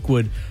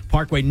Lakewood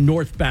Parkway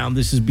northbound.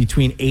 This is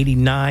between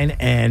 89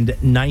 and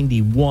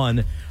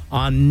 91.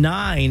 On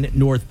 9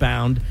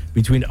 northbound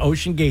between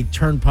Ocean Gate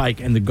Turnpike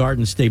and the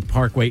Garden State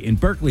Parkway in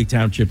Berkeley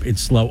Township,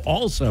 it's slow.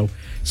 Also,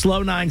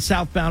 slow 9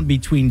 southbound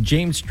between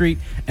James Street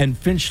and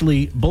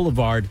Finchley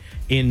Boulevard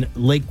in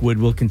Lakewood.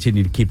 We'll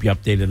continue to keep you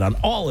updated on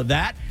all of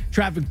that.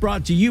 Traffic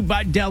brought to you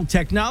by Dell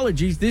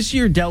Technologies. This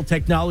year, Dell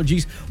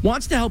Technologies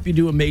wants to help you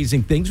do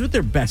amazing things with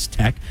their best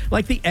tech,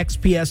 like the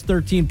XPS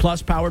 13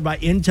 Plus powered by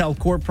Intel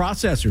Core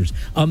processors.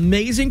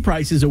 Amazing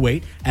prices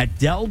await at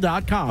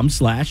Dell.com/.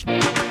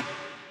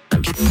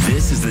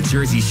 This is the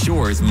Jersey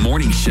Shore's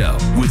morning show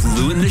with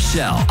Lou and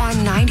Michelle on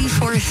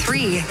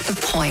 94.3 The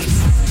Point.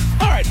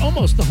 All right,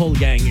 almost the whole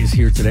gang is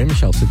here today.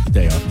 Michelle took the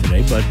day off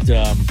today, but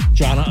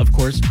Jahna, of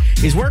course,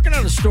 is working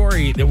on a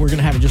story that we're going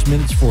to have in just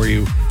minutes for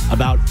you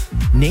about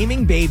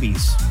naming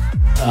babies.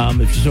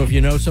 If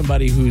you know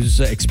somebody who's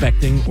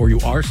expecting, or you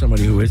are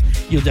somebody who is,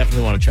 you'll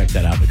definitely want to check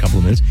that out in a couple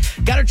of minutes.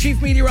 Got our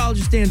chief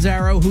meteorologist, Dan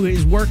Zarrow, who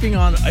is working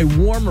on a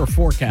warmer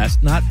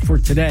forecast, not for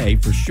today,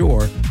 for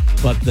sure,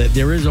 but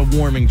there is a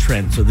warming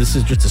trend. So this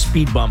is just a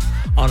speed bump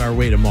on our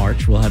way to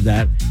March. We'll have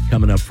that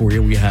coming up for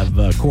you. We have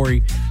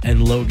Corey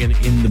and Logan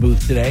in the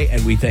booth today,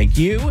 and we thank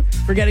you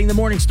for getting the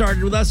morning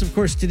started with us. Of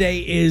course, today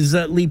is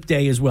Leap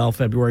Day as well,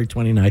 February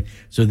 29th,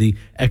 so the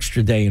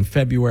extra day in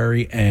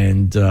February.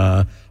 And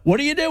what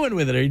are you doing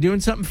with it? Are you doing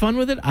something fun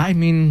with it? I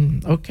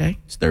mean, okay,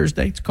 it's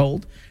Thursday, it's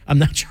cold. I'm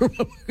not sure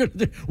what we're going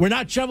to do. We're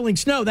not shoveling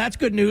snow. That's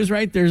good news,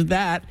 right? There's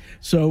that.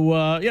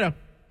 So,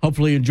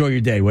 hopefully enjoy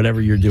your day,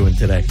 whatever you're doing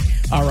today.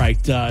 All right,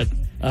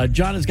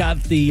 Jahna's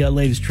got the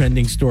latest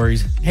trending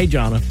stories. Hey,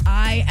 Jahna.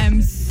 I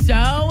am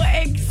so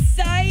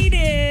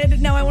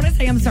excited. Now, I want to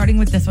say I'm starting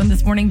with this one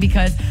this morning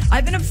because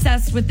I've been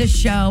obsessed with this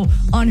show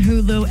on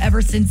Hulu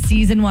ever since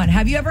season 1.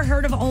 Have you ever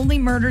heard of Only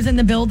Murders in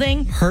the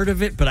Building? Heard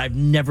of it, but I've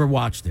never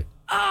watched it.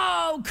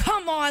 Oh,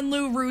 come on,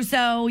 Lou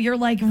Russo. You're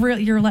like,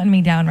 you're letting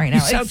me down right now.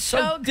 You sound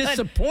so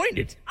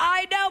disappointed.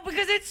 I know,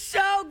 because it's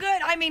so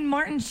good. I mean,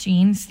 Martin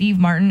Sheen, Steve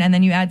Martin, and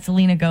then you add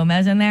Selena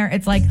Gomez in there.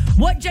 It's like,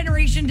 what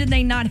generation did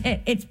they not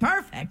hit? It's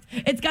perfect.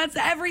 It's got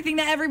everything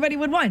that everybody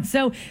would want.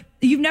 So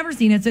you've never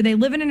seen it. So they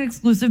live in an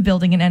exclusive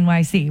building in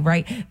NYC,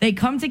 right? They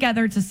come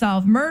together to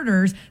solve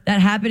murders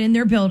that happen in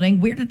their building.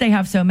 Weird that they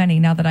have so many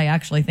now that I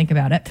actually think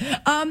about it.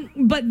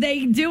 But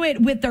they do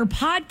it with their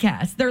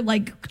podcast. They're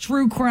like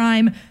true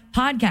crime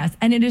podcast,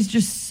 and it is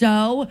just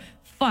so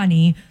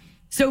funny.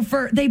 So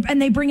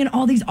they bring in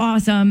all these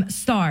awesome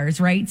stars,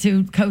 right,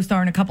 to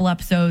co-star in a couple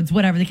episodes,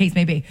 whatever the case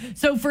may be.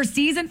 So for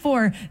season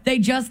 4, they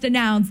just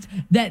announced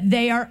that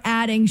they are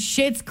adding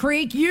Schitt's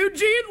Creek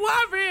Eugene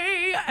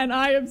Levy, and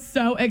I am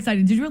so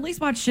excited. Did you at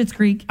least watch Schitt's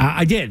Creek?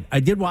 I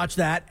did watch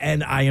that,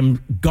 and I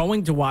am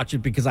going to watch it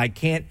because I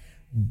can't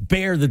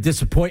bear the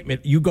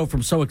disappointment. You go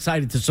from so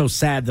excited to so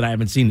sad that I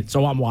haven't seen it,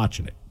 so I'm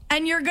watching it.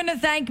 And you're going to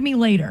thank me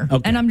later.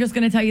 Okay. And I'm just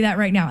going to tell you that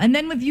right now. And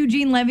then with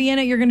Eugene Levy in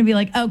it, you're going to be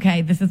like,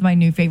 okay, this is my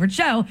new favorite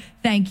show.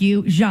 Thank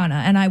you, Jahna.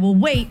 And I will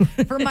wait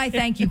for my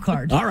thank you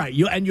card. All right.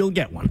 You'll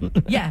get one.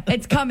 Yeah,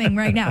 it's coming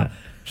right now.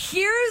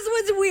 Here's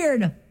what's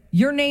weird.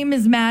 Your name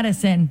is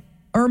Madison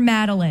or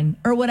Madeline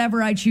or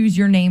whatever I choose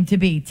your name to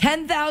be.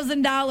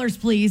 $10,000,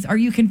 please. Are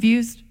you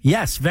confused?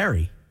 Yes,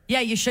 very.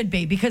 Yeah, you should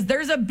be, because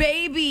there's a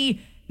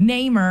baby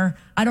name her.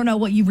 I don't know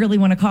what you really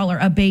want to call her,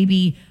 a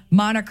baby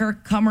moniker,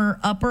 comer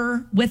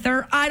upper with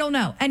her. I don't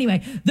know.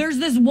 Anyway, there's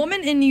this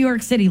woman in New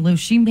York City, Lou.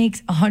 She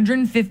makes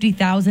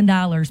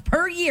 $150,000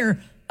 per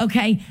year,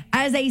 okay,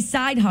 as a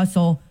side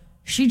hustle.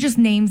 She just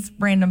names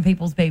random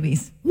people's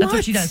babies. That's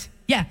what she does.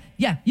 Yeah.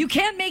 You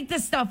can't make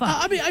this stuff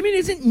up. I mean,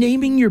 isn't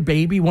naming your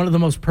baby one of the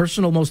most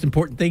personal, most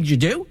important things you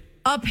do?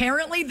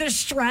 Apparently the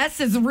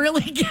stress is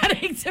really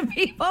getting to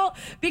people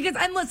because,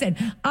 and listen,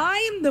 I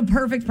am the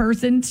perfect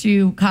person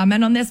to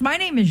comment on this. My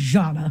name is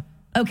Jahna.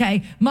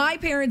 Okay. My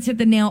parents hit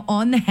the nail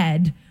on the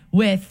head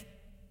with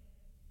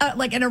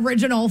like an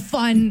original,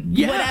 fun,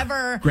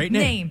 whatever great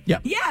name.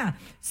 Yep. Yeah.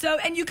 So,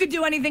 and you could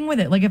do anything with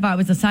it. Like if I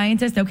was a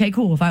scientist, okay,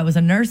 cool. If I was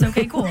a nurse,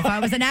 okay, cool. If I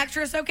was an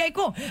actress, okay,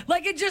 cool.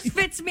 Like it just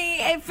fits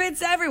me. It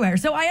fits everywhere.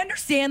 So I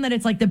understand that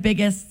it's like the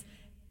biggest,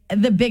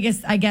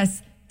 I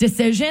guess,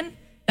 decision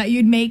that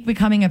you'd make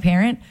becoming a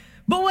parent.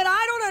 But what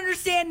I don't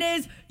understand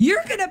is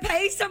you're going to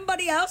pay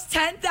somebody else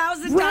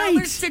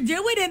 $10,000 to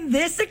do it in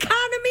this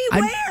economy?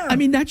 Where? I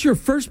mean, that's your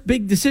first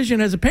big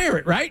decision as a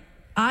parent, right?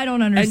 I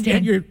don't understand.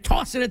 And you're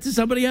tossing it to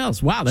somebody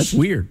else. Wow, that's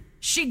weird.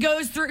 She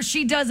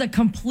does a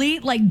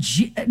complete, like,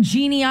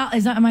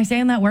 am I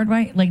saying that word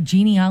right? Like,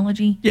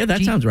 genealogy? Yeah,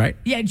 that sounds right.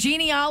 Yeah,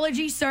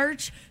 genealogy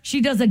search. She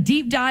does a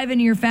deep dive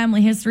into your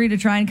family history to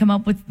try and come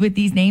up with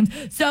these names.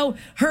 So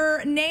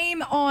her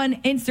name on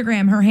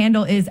Instagram, her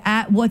handle is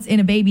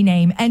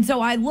 @what'sinababy_name. And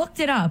so I looked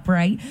it up,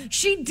 right?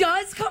 She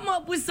does come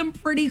up with some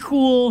pretty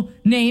cool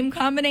name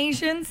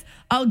combinations.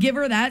 I'll give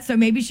her that. So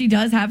maybe she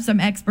does have some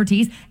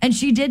expertise. And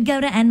she did go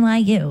to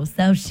NYU.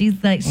 So she's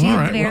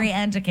very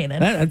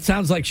educated. That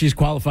sounds like she's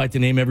qualified to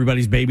name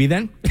everybody's baby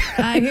then.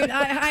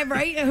 I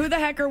right? Who the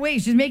heck are we?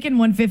 She's making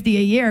 $150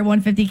 a year,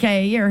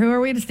 $150K a year. Who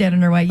are we to stand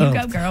in her way? You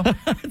go, girl.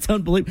 It's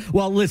unbelievable.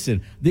 Well,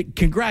 listen,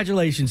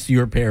 congratulations to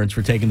your parents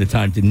for taking the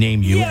time to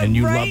name you, and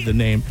you love the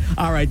name.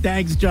 All right,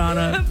 thanks,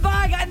 Jahna.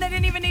 Bye, guys. And they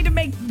didn't even need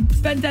to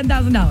spend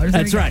 $10,000.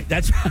 That's right.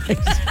 That's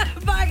right.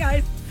 Bye,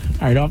 guys.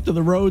 All right, off to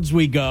the roads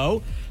we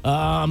go.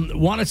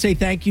 Want to say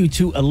thank you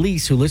to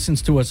Elise, who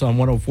listens to us on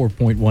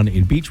 104.1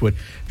 in Beechwood,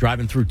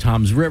 driving through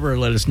Tom's River.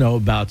 Let us know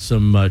about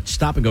some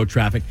stop-and-go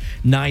traffic,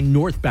 9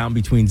 northbound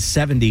between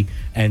 70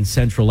 and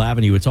Central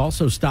Avenue. It's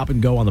also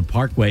stop-and-go on the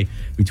Parkway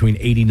between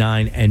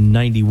 89 and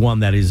 91.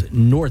 That is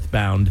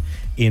northbound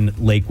in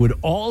Lakewood.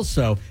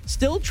 Also,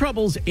 still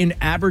troubles in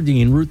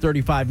Aberdeen, Route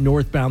 35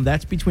 northbound.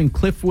 That's between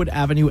Cliffwood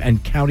Avenue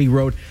and County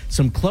Road.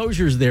 Some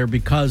closures there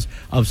because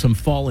of some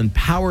fallen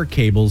power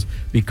cables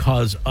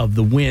because of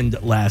the wind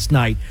last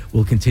night.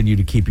 We'll continue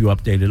to keep you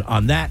updated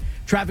on that.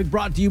 Traffic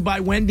brought to you by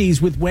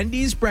Wendy's. With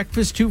Wendy's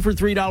breakfast 2 for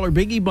 $3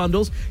 biggie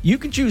bundles, you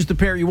can choose the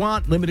pair you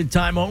want. Limited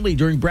time only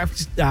during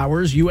breakfast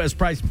hours. U.S.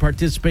 price and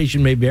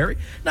participation may vary.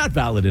 Not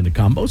valid in a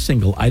combo.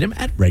 Single item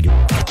at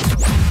regular.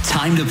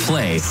 Time to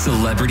play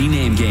Celebrity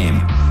Name Game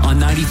on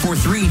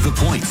 94.3 The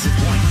Point.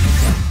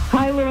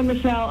 Hi, Lou and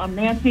Michelle. I'm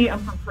Nancy. I'm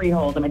from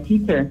Freehold. I'm a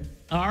teacher.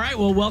 All right.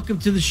 Well, welcome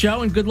to the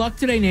show and good luck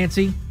today,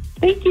 Nancy.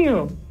 Thank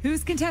you.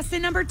 Who's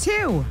contestant number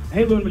 2?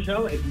 Hey, Lou and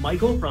Michelle. It's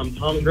Michael from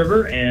Tom's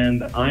River,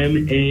 and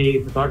I'm a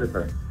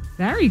photographer.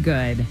 Very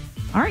good.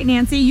 All right,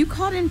 Nancy, you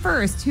called in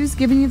first. Who's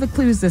giving you the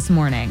clues this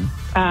morning?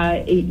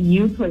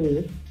 You,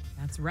 please.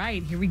 That's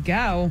right. Here we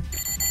go.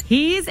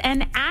 He's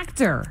an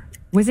actor.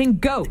 Was in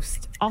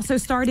Ghost. Also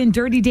starred in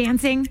Dirty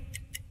Dancing.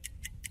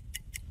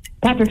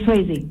 Patrick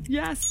Swayze.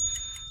 Yes.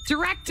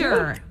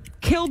 Director.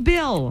 Kill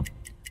Bill.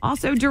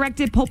 Also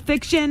directed Pulp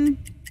Fiction.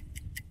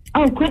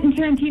 Oh, Quentin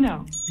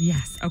Tarantino.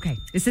 Yes. Okay.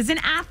 This is an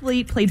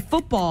athlete, played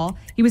football.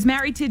 He was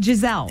married to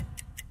Giselle.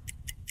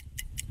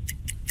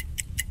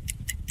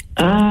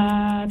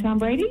 Tom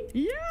Brady?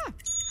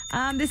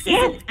 Yeah. This is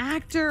an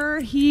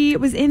actor. He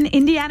was in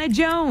Indiana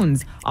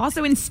Jones.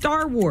 Also in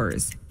Star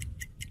Wars.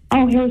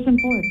 Oh, Harrison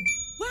Ford.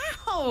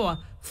 Wow.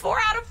 4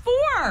 out of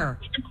 4.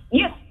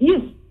 Yes.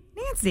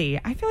 Nancy,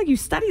 I feel like you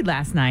studied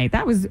last night.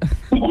 That was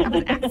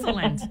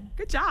excellent.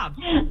 Good job.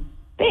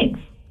 Thanks.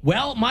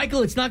 Well,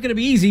 Michael, it's not going to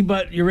be easy,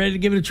 but you ready to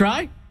give it a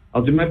try?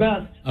 I'll do my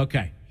best.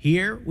 Okay,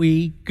 here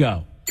we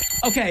go.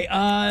 Okay,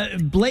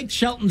 Blake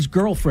Shelton's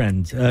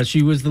girlfriend.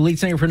 She was the lead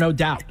singer for No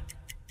Doubt.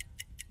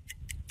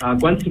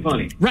 Gwen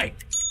Stefani. Right.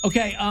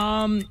 Okay,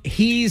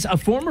 he's a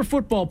former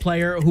football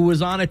player who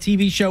was on a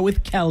TV show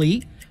with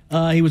Kelly.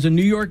 He was a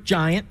New York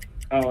Giant.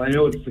 Oh, I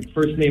know it's the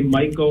first name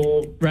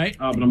Michael. Right.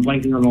 But I'm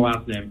blanking on the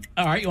last name.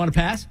 All right, you want to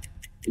pass?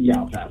 Yeah,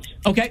 I'll pass.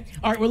 Okay.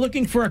 All right, we're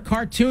looking for a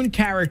cartoon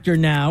character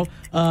now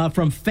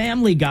from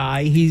Family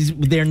Guy. He's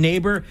their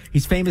neighbor.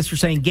 He's famous for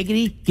saying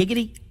giggity,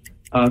 giggity.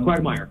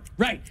 Quagmire.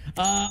 Right.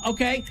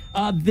 Okay.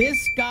 This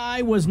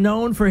guy was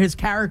known for his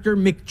character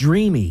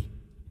McDreamy.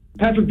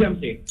 Patrick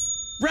Dempsey.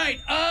 Right.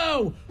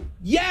 Oh,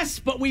 yes,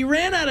 but we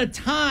ran out of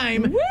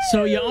time,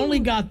 so you only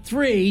got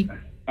 3.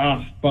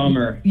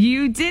 Bummer.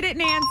 You did it,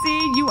 Nancy.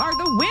 You are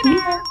the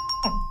winner.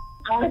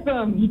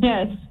 Awesome.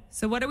 Yes.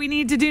 So what do we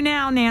need to do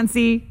now,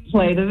 Nancy?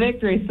 Play the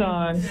victory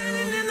song.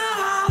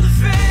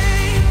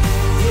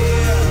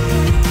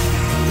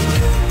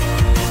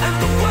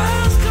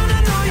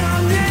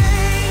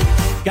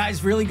 Guys,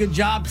 guys. Really good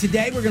job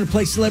today. We're going to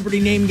play Celebrity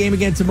Name Game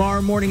again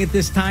tomorrow morning at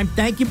this time.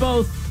 Thank you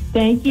both.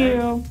 Thank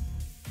you.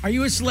 Are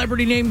you a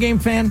Celebrity Name Game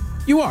fan?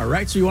 You are,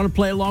 right? So you want to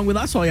play along with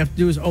us? All you have to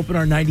do is open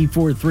our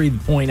 94.3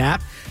 The Point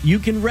app. You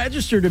can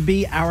register to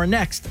be our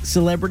next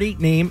Celebrity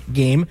Name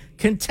Game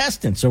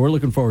contestant. So we're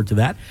looking forward to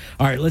that.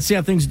 All right, let's see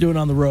how things are doing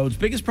on the roads.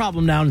 Biggest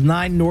problem now is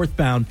 9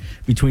 northbound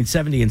between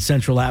 70 and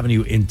Central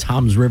Avenue in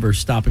Toms River.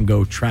 Stop and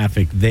go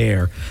traffic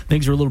there.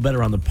 Things are a little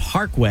better on the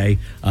Parkway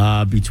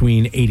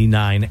between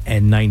 89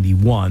 and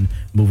 91.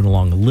 Moving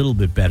along a little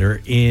bit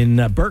better. In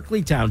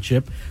Berkeley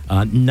Township,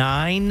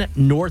 9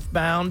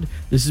 northbound.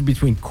 This is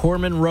between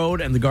Corman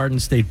Road and the Garden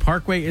State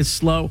Parkway is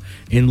slow.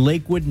 In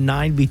Lakewood,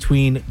 9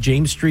 between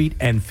James Street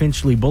and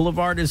Finchley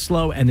Boulevard is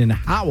slow. And in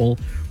Howell,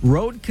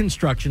 road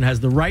construction has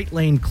the right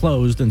lane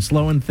closed and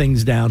slowing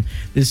things down.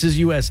 This is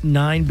US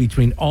 9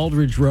 between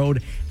Aldridge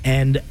Road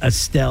and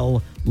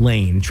Estelle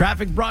Lane.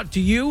 Traffic brought to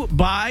you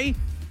by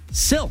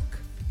Silk.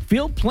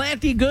 Feel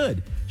planty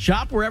good.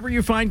 Shop wherever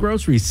you find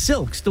groceries.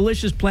 Silk's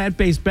delicious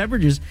plant-based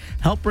beverages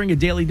help bring a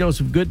daily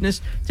dose of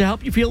goodness to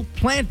help you feel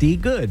planty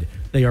good.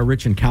 They are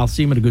rich in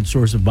calcium and a good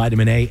source of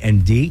vitamin A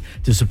and D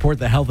to support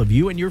the health of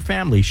you and your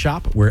family.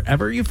 Shop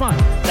wherever you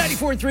find.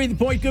 94.3 The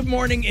Point. Good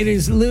morning. It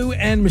is Lou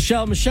and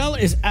Michelle. Michelle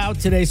is out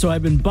today, so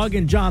I've been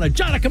bugging Jahna.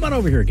 Jahna, come on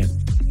over here again.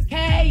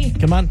 Hey.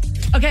 Come on.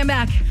 Okay, I'm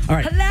back. All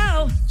right.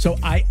 Hello. So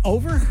I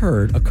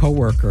overheard a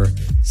coworker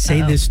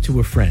say this to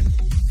a friend.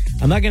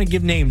 I'm not going to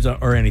give names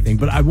or anything,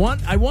 but I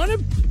want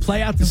to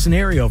play out the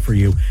scenario for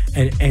you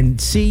and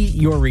see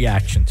your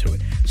reaction to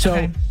it. So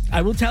okay.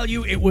 I will tell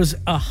you, it was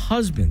a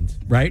husband,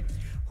 right,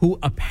 who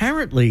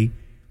apparently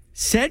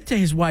said to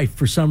his wife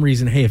for some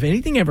reason, hey, if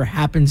anything ever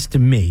happens to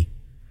me,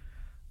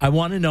 I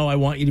want to know, I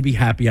want you to be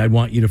happy, I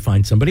want you to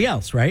find somebody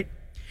else, right?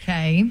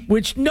 Okay.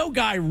 Which no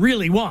guy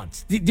really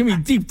wants. I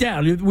mean, deep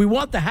down, we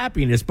want the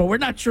happiness, but we're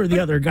not sure the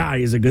other guy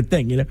is a good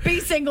thing, you know?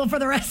 Be single for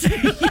the rest of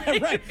your life. Yeah,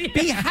 right. Yeah.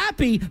 Be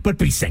happy, but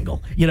be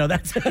single. You know,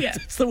 that's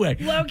the way.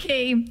 Low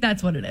key,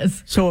 that's what it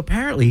is. So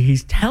apparently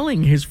he's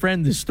telling his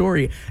friend this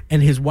story,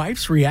 and his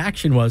wife's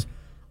reaction was,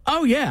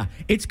 oh, yeah,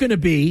 it's going to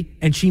be,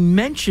 and she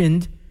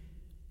mentioned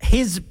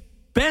his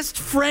best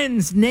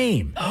friend's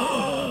name.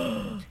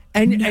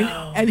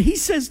 And he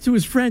says to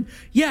his friend,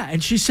 yeah,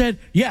 and she said,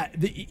 yeah,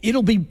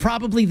 it'll be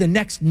probably the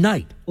next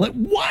night. Like,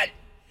 what?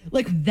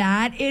 Like,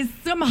 that is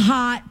some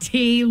hot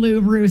tea,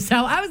 Lou Russo.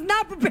 I was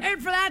not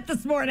prepared for that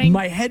this morning.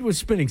 My head was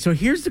spinning. So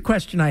here's the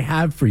question I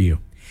have for you.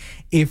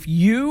 If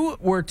you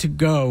were to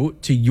go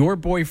to your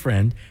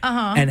boyfriend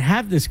and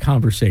have this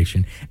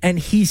conversation, and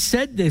he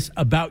said this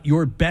about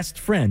your best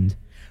friend,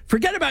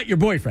 forget about your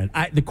boyfriend.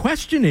 The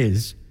question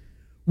is,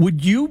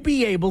 would you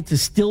be able to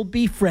still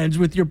be friends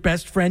with your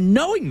best friend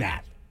knowing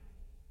that?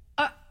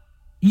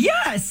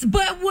 Yes,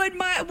 but would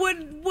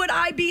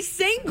I be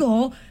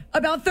single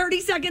about 30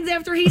 seconds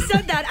after he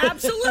said that?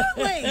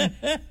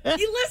 Absolutely.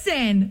 You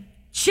listen,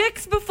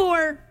 chicks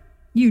before...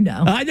 You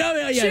know. I know.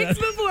 Yeah. Chicks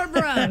before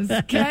bros,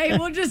 okay?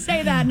 We'll just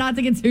say that, not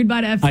to get sued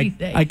by the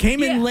FCC. I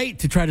came in late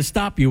to try to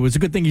stop you. It was a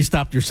good thing you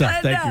stopped yourself.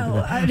 Thank you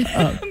for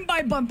that.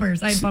 By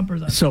bumpers. I had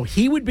bumpers on. So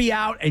he would be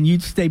out and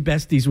you'd stay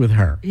besties with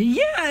her.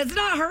 Yeah, it's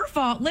not her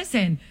fault.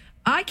 Listen,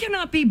 I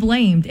cannot be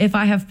blamed if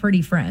I have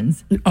pretty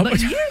friends.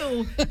 But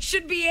you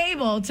should be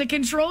able to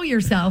control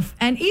yourself.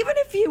 And even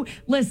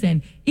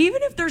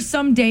if there's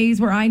some days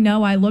where I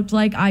know I looked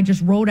like I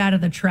just rolled out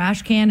of the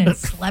trash can and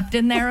slept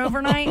in there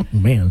overnight,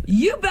 man,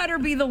 you better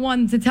be the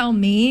one to tell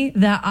me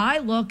that I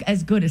look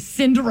as good as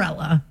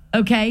Cinderella,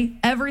 okay?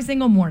 Every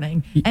single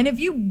morning. And if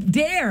you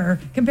dare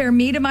compare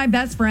me to my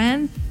best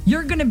friend,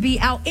 you're going to be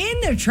out in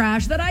the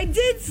trash that I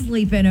did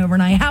sleep in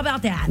overnight. How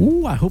about that?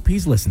 Ooh, I hope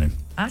he's listening.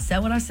 I said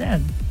what I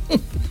said.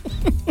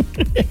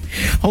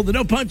 Holding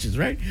no punches,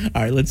 right?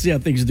 All right, let's see how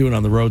things are doing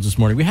on the roads this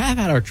morning. We have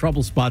had our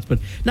trouble spots, but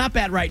not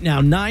bad right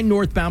now. 9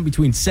 northbound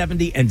between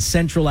 70 and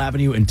Central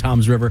Avenue in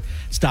Toms River.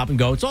 Stop and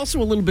go. It's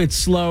also a little bit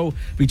slow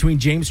between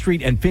James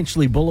Street and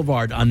Finchley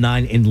Boulevard on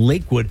 9 in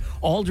Lakewood.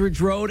 Aldridge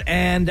Road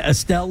and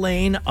Estelle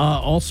Lane.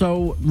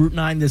 Also, Route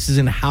 9, this is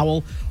in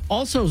Howell.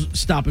 Also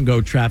stop and go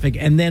traffic.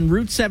 And then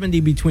Route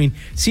 70 between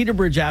Cedar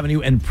Bridge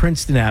Avenue and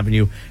Princeton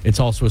Avenue. It's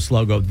also a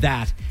slow go.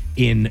 That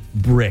in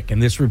Brick.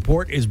 And this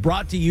report is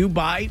brought to you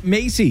by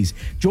Macy's.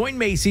 Join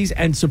Macy's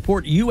and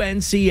support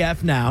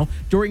UNCF now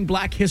during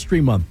Black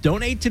History Month.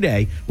 Donate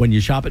today when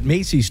you shop at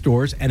Macy's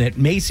stores and at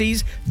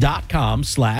Macy's.com/